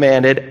never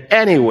commanded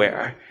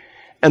anywhere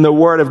in the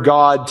Word of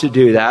God to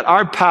do that.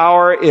 Our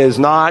power is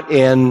not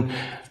in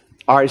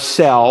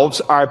ourselves.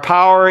 Our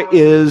power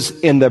is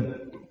in the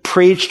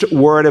preached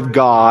Word of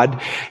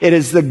God. It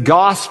is the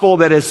gospel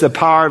that is the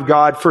power of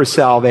God for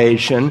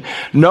salvation.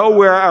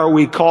 Nowhere are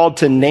we called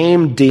to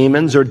name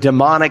demons or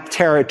demonic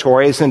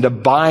territories and to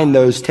bind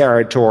those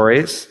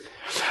territories.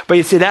 But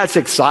you see, that's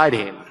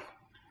exciting.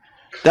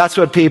 That's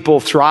what people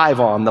thrive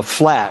on, the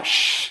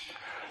flesh.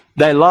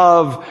 They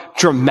love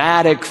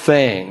dramatic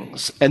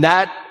things. And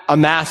that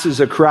amasses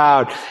a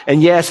crowd.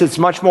 And yes, it's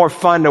much more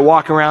fun to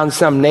walk around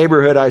some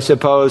neighborhood, I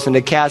suppose, and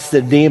to cast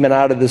the demon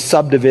out of the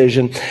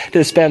subdivision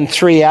than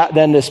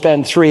to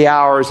spend 3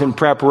 hours in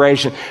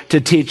preparation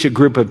to teach a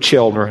group of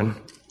children.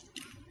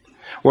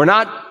 We're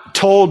not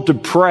told to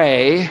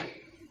pray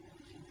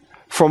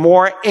for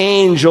more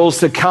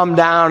angels to come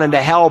down and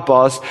to help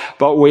us,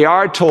 but we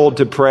are told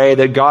to pray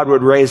that God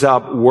would raise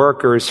up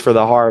workers for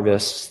the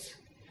harvest.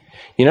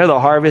 You know, the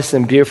harvest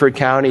in Beaufort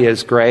County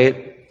is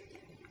great,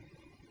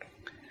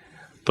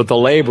 but the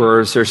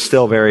laborers are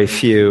still very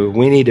few.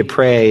 We need to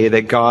pray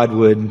that God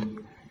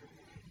would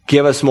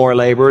give us more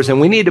laborers, and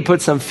we need to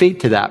put some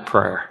feet to that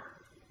prayer.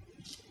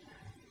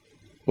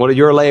 What did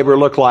your labor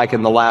look like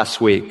in the last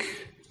week?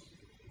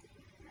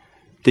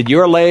 Did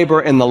your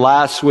labor in the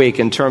last week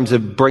in terms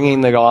of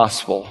bringing the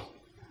gospel,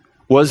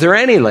 was there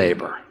any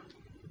labor?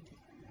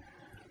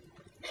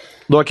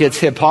 Look, it's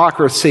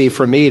hypocrisy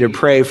for me to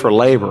pray for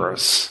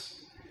laborers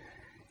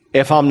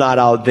if I'm not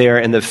out there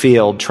in the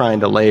field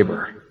trying to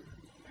labor.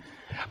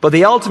 But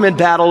the ultimate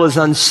battle is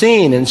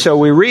unseen. And so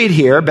we read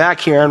here, back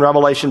here in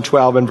Revelation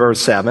 12 and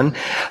verse 7,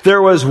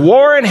 there was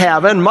war in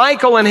heaven,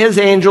 Michael and his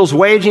angels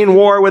waging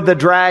war with the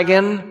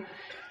dragon,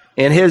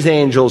 and his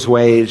angels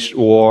waged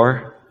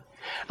war.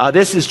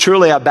 This is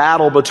truly a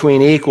battle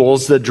between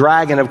equals. The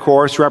dragon, of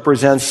course,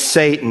 represents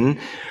Satan,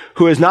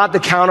 who is not the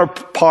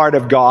counterpart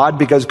of God,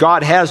 because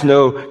God has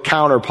no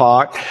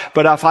counterpart.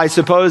 But if I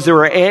suppose there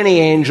were any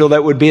angel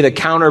that would be the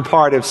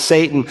counterpart of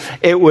Satan,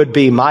 it would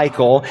be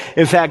Michael.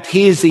 In fact,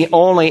 he's the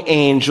only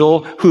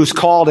angel who's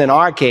called an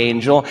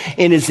archangel,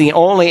 and is the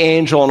only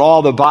angel in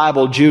all the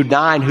Bible, Jude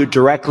 9, who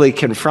directly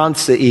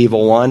confronts the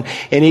evil one.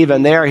 And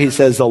even there he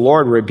says, the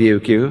Lord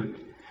rebuke you.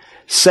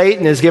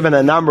 Satan is given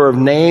a number of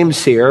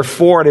names here,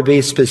 4 to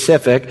be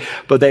specific,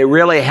 but they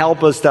really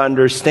help us to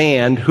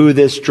understand who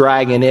this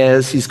dragon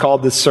is. He's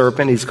called the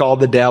serpent. He's called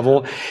the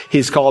devil.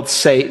 He's called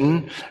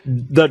Satan.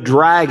 The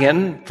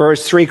dragon,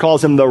 verse 3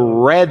 calls him the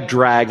red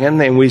dragon,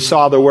 and we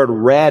saw the word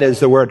red as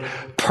the word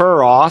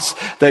puros,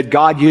 that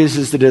God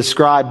uses to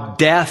describe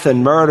death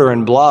and murder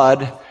and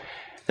blood.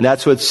 And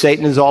that's what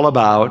Satan is all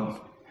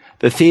about.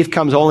 The thief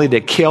comes only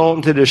to kill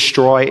and to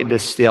destroy and to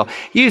steal.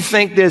 You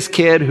think this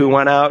kid who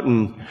went out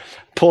and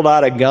pulled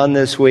out a gun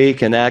this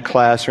week in that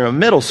classroom, a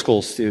middle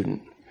school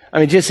student, I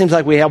mean, it just seems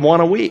like we have one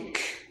a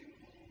week.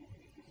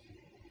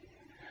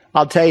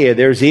 I'll tell you,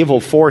 there's evil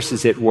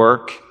forces at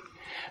work.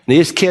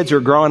 These kids are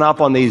growing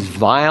up on these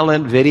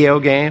violent video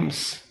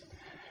games,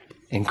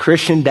 and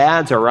Christian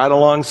dads are right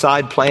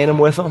alongside playing them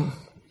with them.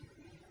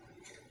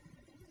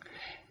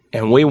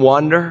 And we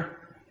wonder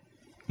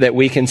that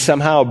we can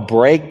somehow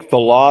break the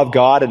law of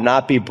God and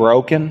not be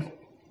broken.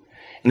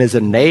 And as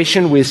a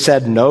nation, we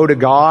said no to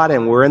God,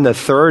 and we're in the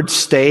 3rd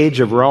stage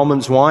of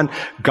Romans 1.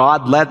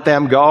 God let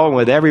them go, and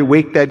with every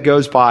week that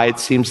goes by, it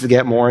seems to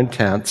get more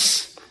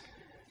intense.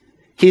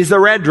 He's the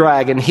red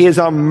dragon. He is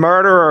a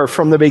murderer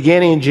from the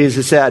beginning,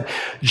 Jesus said.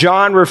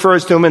 John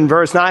refers to him in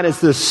verse 9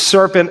 as the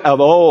serpent of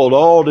old.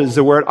 Old is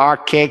the word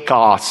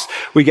archaikos.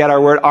 We get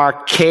our word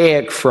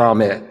archaic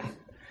from it.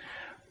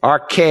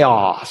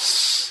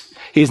 Archaeos.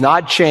 He's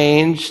not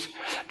changed.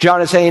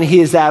 John is saying he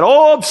is that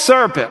old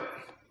serpent,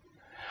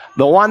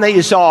 the one that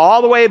you saw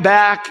all the way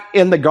back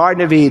in the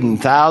Garden of Eden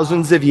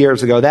thousands of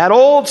years ago. That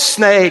old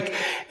snake.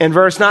 In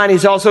verse 9,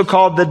 he's also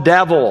called the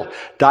devil,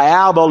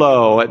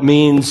 diabolo. It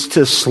means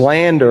to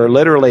slander.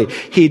 Literally,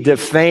 he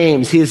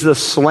defames. He's the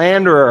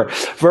slanderer.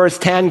 Verse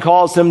 10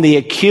 calls him the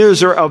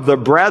accuser of the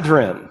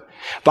brethren.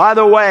 By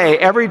the way,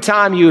 every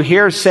time you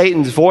hear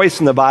Satan's voice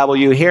in the Bible,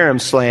 you hear him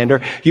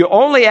slander. You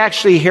only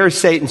actually hear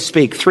Satan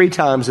speak 3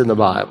 times in the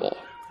Bible.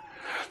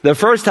 The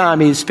first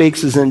time he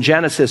speaks is in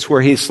Genesis,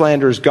 where he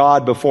slanders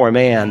God before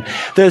man.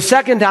 The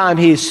second time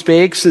he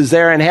speaks is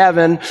there in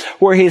heaven,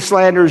 where he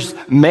slanders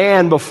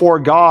man before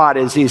God,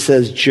 as he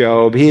says,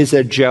 Job. He's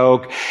a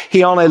joke.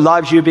 He only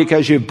loves you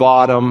because you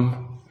bought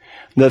him.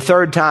 The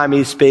third time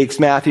he speaks,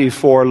 Matthew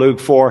 4, Luke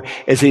 4,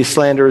 as he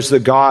slanders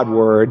the God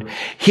word.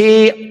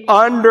 He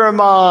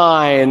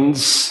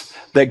undermines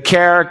the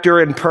character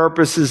and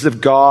purposes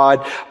of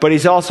God, but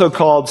he's also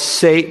called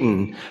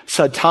Satan,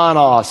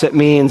 Satanas. It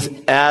means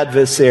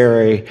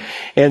adversary.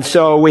 And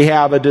so we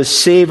have a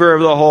deceiver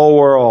of the whole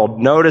world.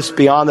 Notice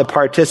beyond the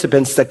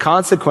participants the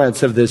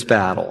consequence of this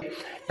battle.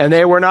 And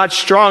they were not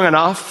strong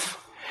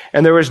enough,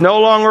 and there was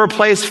no longer a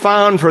place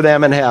found for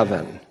them in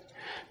heaven.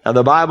 Now,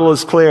 the Bible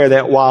is clear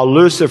that while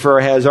Lucifer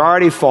has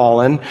already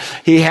fallen,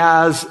 he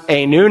has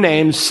a new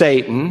name,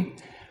 Satan,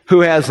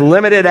 who has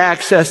limited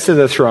access to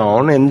the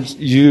throne. And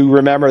you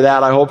remember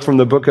that, I hope, from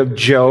the book of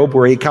Job,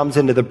 where he comes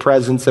into the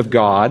presence of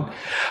God.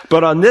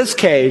 But on this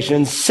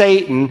occasion,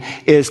 Satan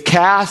is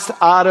cast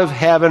out of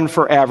heaven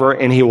forever,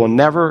 and he will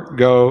never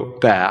go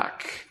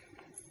back.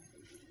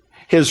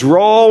 His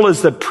role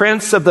is the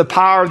prince of the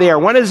power of the air.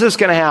 When is this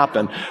going to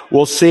happen?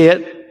 We'll see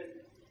it.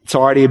 It's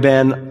already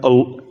been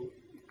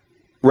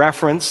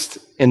referenced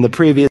in the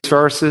previous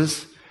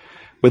verses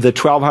with the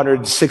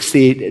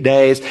 1260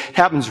 days. It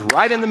happens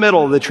right in the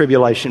middle of the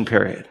tribulation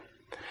period.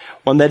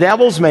 When the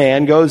devil's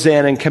man goes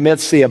in and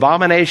commits the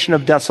abomination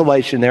of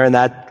desolation there in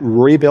that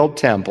rebuilt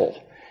temple.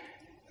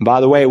 And by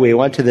the way, we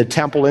went to the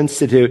Temple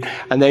Institute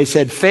and they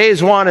said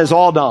phase 1 is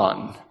all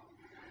done.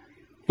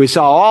 We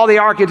saw all the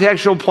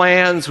architectural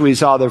plans. We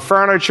saw the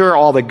furniture,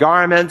 all the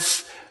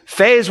garments.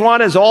 Phase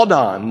 1 is all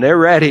done. They're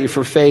ready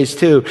for phase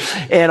 2.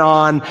 And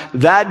on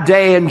that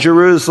day in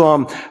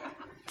Jerusalem,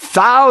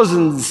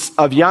 thousands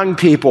of young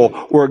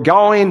people were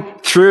going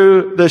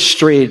through the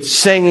streets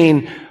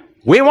singing,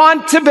 "We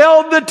want to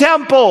build the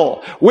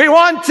temple. We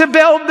want to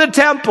build the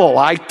temple."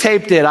 I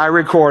taped it. I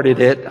recorded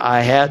it.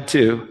 I had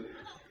to.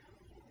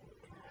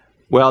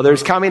 Well,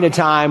 there's coming a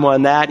time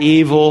when that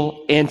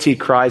evil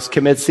Antichrist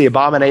commits the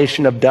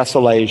abomination of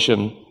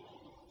desolation.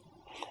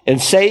 And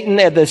Satan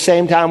at the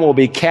same time will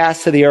be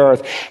cast to the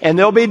earth. And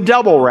there'll be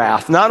double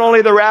wrath. Not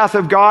only the wrath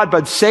of God,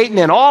 but Satan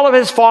and all of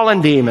his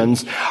fallen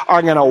demons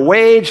are going to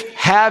wage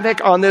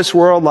havoc on this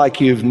world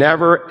like you've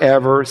never,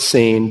 ever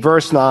seen.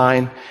 Verse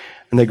 9.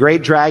 And the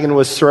great dragon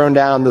was thrown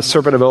down, the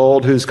serpent of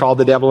old, who's called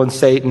the devil and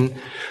Satan,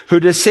 who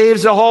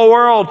deceives the whole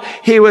world.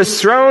 He was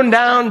thrown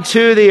down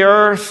to the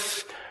earth.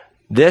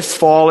 This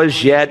fall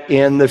is yet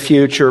in the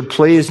future.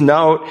 Please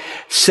note,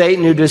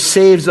 Satan, who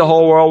deceives the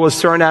whole world, was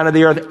thrown down to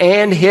the earth,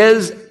 and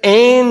his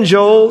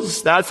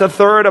angels, that's a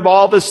third of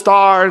all the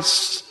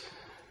stars.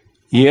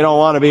 You don't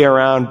want to be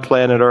around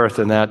planet Earth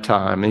in that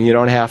time, and you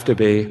don't have to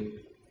be.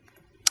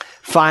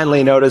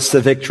 Finally, notice the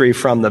victory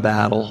from the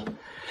battle.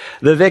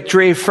 The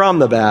victory from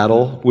the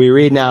battle, we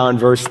read now in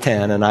verse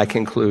 10, and I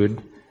conclude.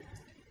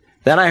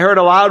 Then I heard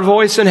a loud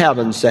voice in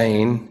heaven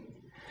saying,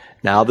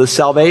 "Now the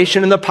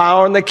salvation and the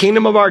power and the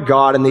kingdom of our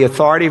God and the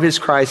authority of his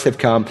Christ have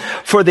come.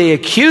 For the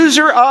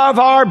accuser of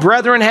our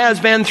brethren has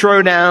been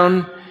thrown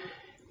down.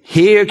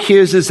 He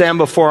accuses them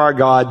before our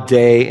God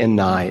day and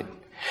night."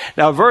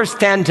 Now verse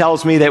 10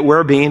 tells me that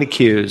we're being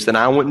accused, and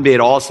I wouldn't be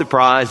at all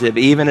surprised if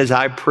even as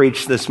I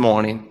preached this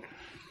morning,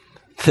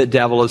 the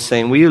devil is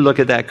saying, "Will you look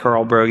at that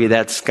Carl Berge,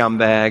 that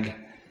scumbag?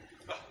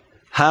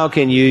 How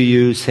can you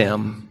use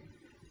him?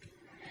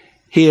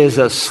 He is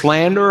a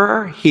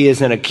slanderer. He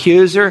is an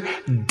accuser.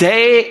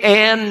 Day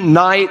and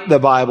night, the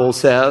Bible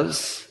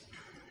says.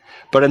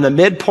 But in the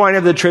midpoint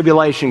of the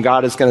tribulation,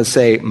 God is going to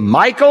say,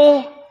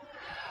 "Michael,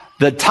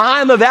 the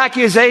time of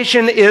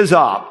accusation is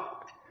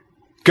up.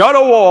 Go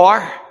to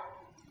war."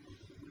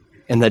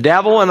 And the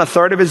devil and a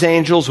third of his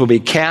angels will be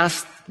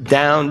cast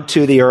down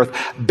to the earth,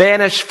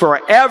 banished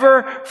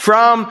forever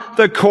from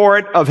the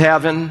court of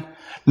heaven.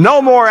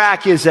 No more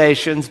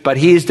accusations, but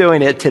he's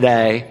doing it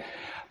today.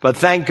 But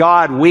thank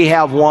God we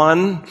have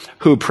one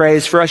who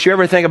prays for us. You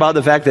ever think about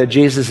the fact that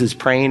Jesus is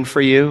praying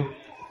for you?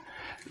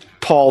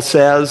 Paul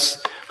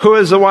says, who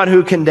is the one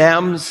who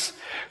condemns?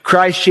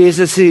 Christ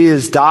Jesus, he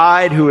has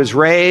died, who is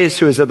raised,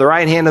 who is at the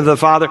right hand of the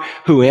Father,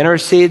 who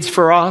intercedes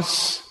for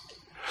us.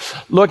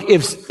 Look,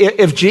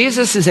 if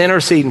Jesus is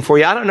interceding for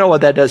you, I don't know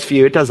what that does for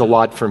you. It does a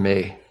lot for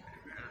me.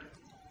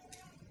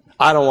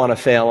 I don't want to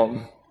fail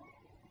him.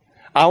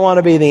 I want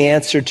to be the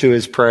answer to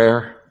his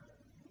prayer.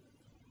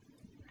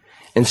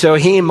 And so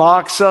he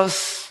mocks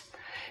us.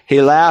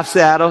 He laughs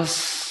at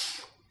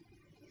us.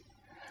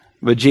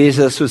 But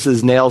Jesus, with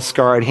his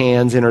nail-scarred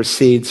hands,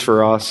 intercedes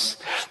for us.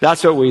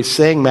 That's what we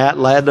sing. Matt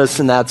led us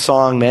in that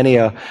song many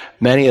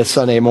a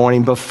Sunday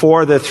morning.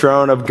 Before the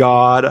throne of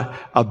God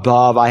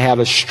above, I have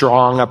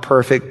a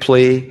perfect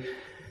plea.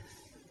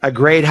 A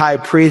great high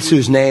priest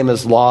whose name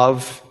is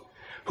love.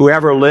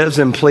 Whoever lives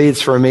and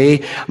pleads for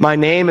me. My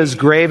name is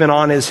graven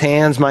on his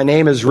hands. My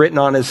name is written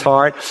on his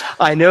heart.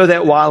 I know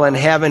that while in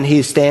heaven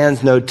he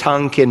stands, no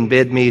tongue can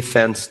bid me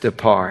thence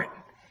depart.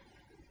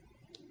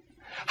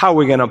 How are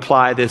we going to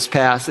apply this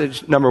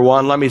passage? Number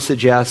one, let me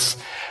suggest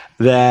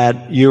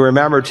that you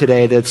remember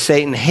today that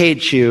Satan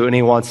hates you and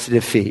he wants to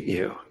defeat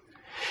you.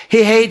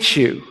 He hates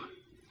you.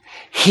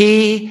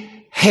 He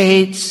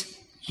hates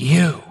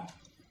you.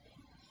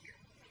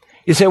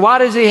 You say, why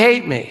does he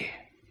hate me?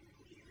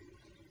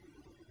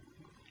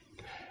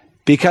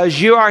 Because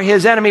you are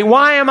his enemy.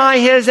 Why am I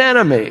his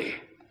enemy?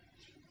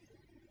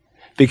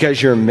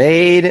 Because you're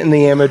made in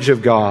the image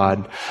of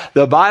God.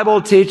 The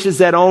Bible teaches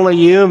that only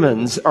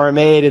humans are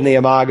made in the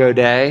Imago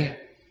Dei.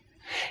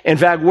 In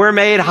fact, we're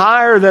made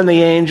higher than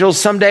the angels.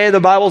 Someday the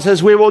Bible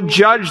says we will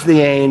judge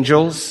the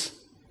angels.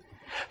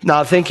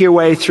 Now think your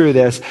way through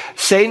this.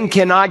 Satan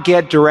cannot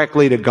get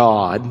directly to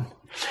God.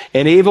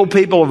 And evil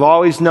people have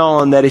always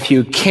known that if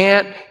you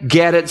can't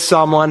get at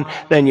someone,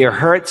 then you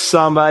hurt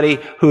somebody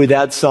who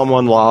that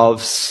someone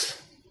loves.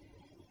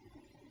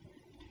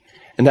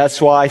 And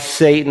that's why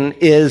Satan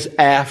is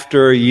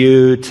after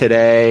you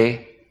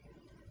today.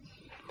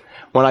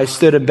 When I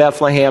stood in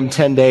Bethlehem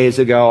 10 days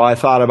ago, I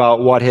thought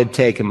about what had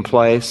taken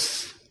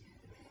place.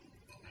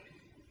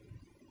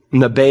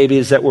 And the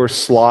babies that were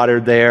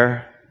slaughtered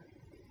there.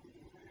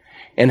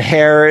 And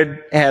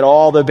Herod had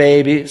all the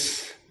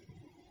babies.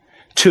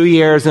 2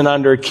 years and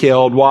under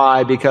killed.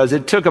 Why? Because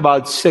it took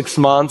about 6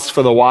 months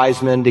for the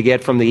wise men to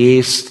get from the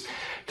east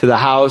to the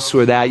house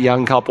where that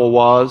young couple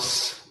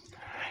was.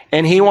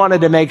 And he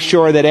wanted to make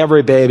sure that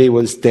every baby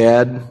was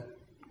dead.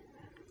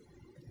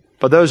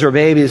 But those are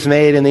babies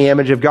made in the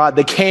image of God.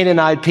 The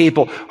Canaanite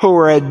people, who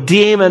were a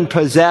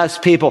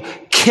demon-possessed people,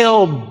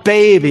 killed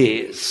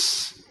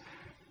babies.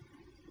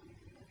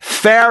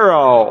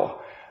 Pharaoh,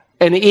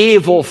 an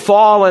evil,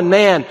 fallen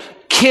man,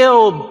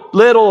 killed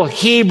little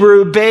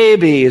Hebrew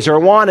babies, or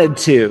wanted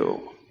to.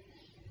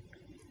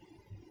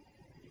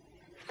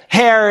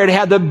 Herod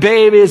had the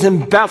babies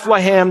in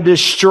Bethlehem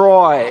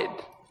destroyed.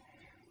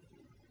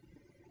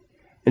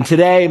 And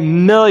today,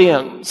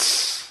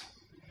 millions,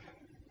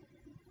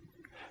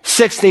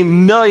 60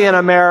 million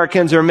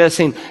Americans are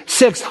missing.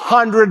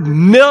 600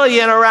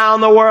 million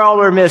around the world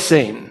are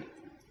missing.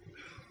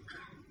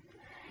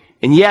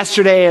 And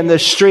yesterday in the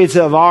streets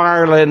of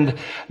Ireland,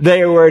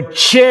 they were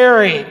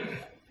cheering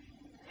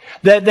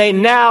that they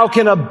now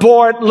can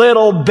abort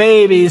little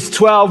babies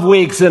 12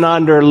 weeks and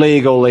under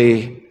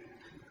legally.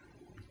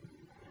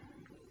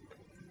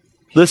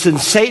 Listen,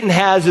 Satan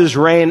has his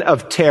reign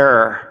of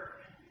terror.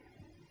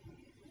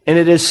 And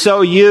it is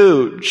so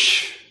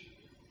huge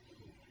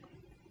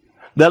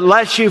that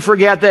lest you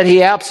forget that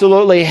he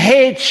absolutely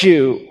hates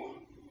you,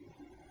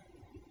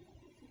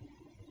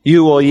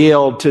 you will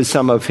yield to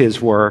some of his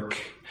work.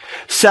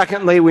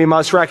 Secondly, we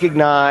must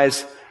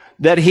recognize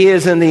that he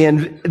is in the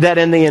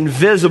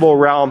invisible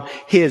realm,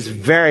 he is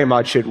very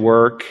much at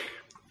work.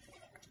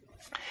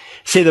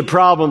 See, the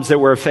problems that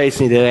we're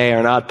facing today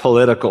are not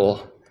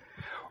political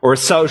or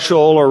social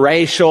or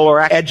racial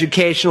or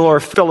educational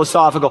or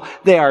philosophical.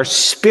 They are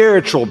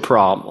spiritual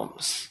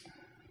problems.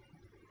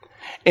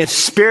 And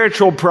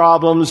spiritual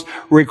problems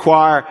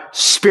require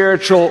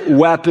spiritual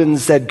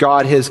weapons that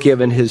God has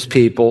given his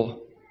people.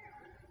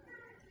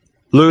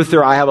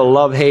 Luther, I have a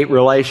love-hate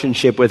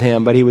relationship with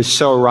him, but he was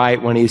so right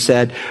when he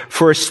said,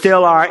 "For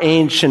still our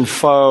ancient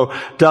foe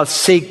doth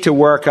seek to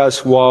work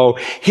us woe.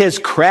 His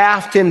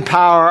craft and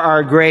power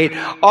are great.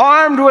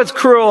 Armed with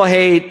cruel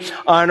hate,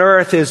 on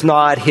earth is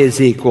not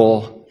his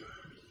equal."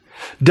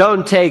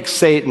 Don't take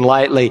Satan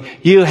lightly.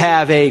 You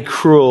have a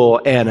cruel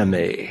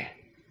enemy.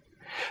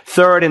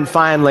 Third and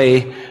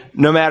finally,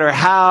 no matter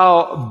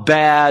how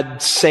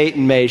bad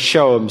Satan may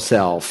show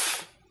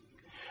himself,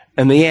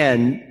 in the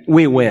end,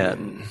 we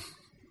win.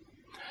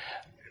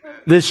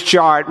 This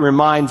chart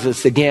reminds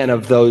us again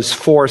of those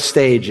 4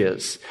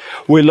 stages.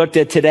 We looked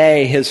at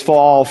today his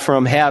fall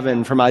from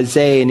heaven, from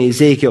Isaiah and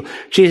Ezekiel.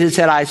 Jesus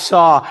said, "I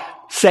saw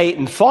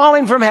Satan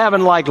falling from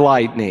heaven like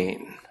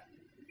lightning."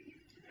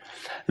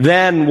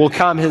 Then will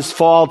come his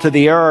fall to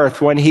the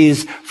earth when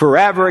he's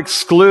forever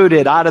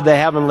excluded out of the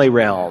heavenly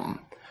realm.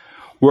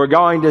 We're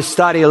going to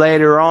study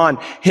later on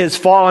his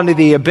fall into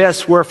the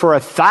abyss, where for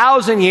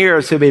 1,000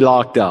 years he'll be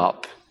locked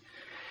up.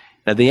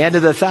 At the end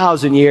of the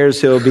 1,000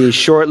 years, he'll be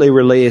shortly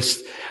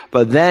released,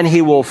 but then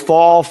he will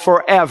fall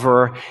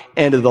forever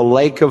into the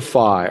lake of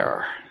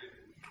fire.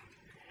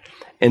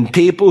 And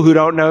people who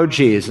don't know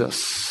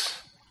Jesus,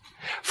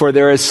 for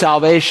there is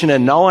salvation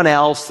in no one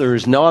else, there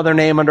is no other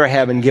name under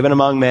heaven given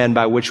among men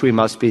by which we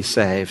must be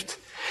saved.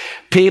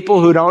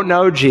 People who don't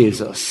know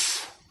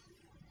Jesus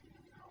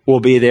will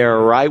be there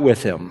right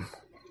with him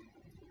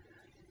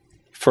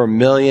for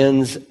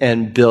millions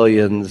and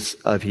billions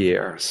of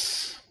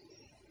years.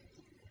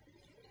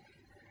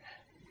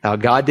 Now,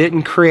 God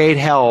didn't create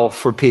hell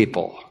for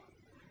people.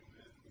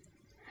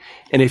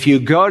 And if you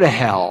go to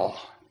hell,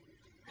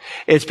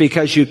 it's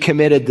because you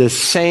committed the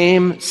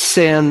same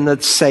sin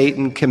that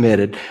Satan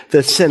committed,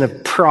 the sin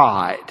of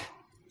pride.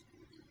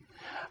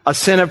 A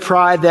sin of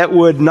pride that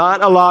would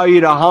not allow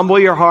you to humble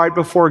your heart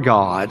before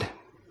God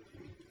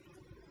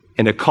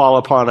and to call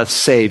upon a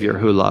Savior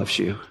who loves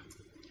you.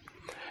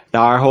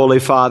 Now, our Holy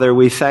Father,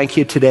 we thank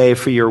you today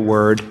for your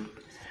word.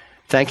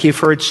 Thank you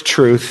for its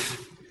truth.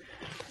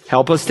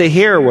 Help us to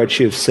hear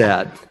what you've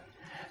said.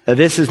 That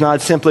this is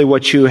not simply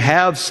what you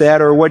have said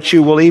or what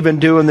you will even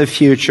do in the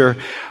future,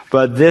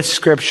 but this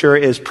scripture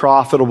is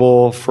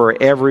profitable for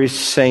every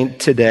saint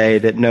today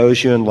that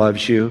knows you and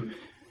loves you.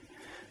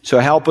 So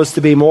help us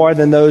to be more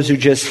than those who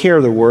just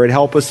hear the word.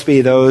 Help us to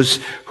be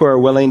those who are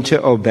willing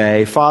to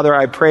obey. Father,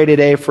 I pray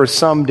today for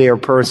some dear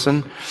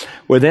person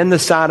within the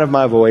sound of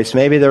my voice.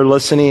 Maybe they're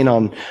listening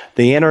on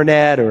the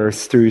internet or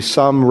through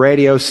some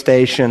radio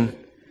station,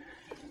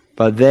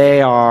 but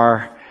they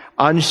are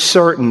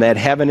uncertain that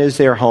heaven is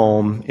their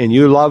home, and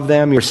you love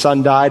them, your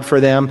son died for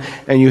them,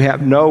 and you have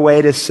no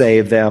way to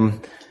save them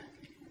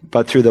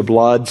but through the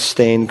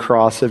blood-stained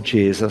cross of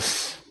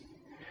Jesus.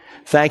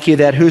 Thank you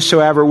that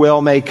whosoever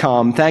will may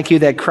come. Thank you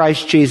that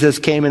Christ Jesus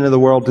came into the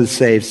world to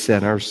save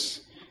sinners.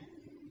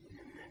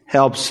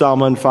 Help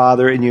someone,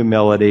 Father, in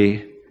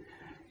humility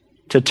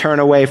to turn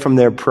away from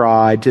their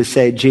pride, to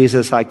say,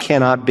 Jesus, I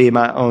cannot be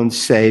my own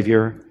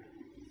Savior.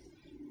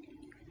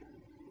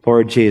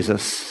 Lord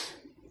Jesus,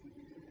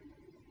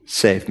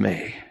 save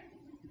me.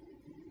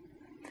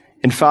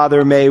 And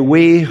Father, may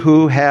we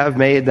who have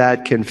made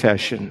that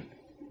confession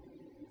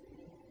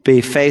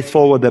be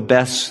faithful with the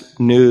best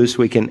news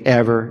we can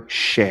ever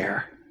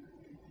share.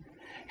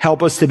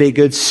 Help us to be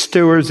good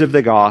stewards of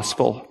the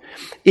gospel,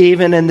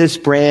 even in this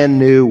brand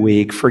new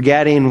week,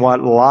 forgetting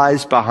what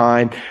lies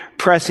behind,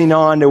 pressing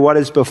on to what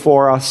is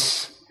before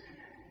us.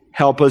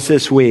 Help us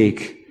this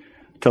week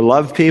to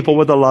love people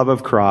with the love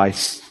of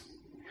Christ,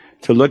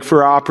 to look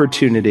for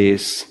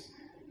opportunities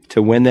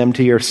to win them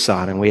to your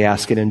Son. And we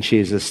ask it in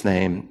Jesus'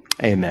 name.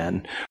 Amen.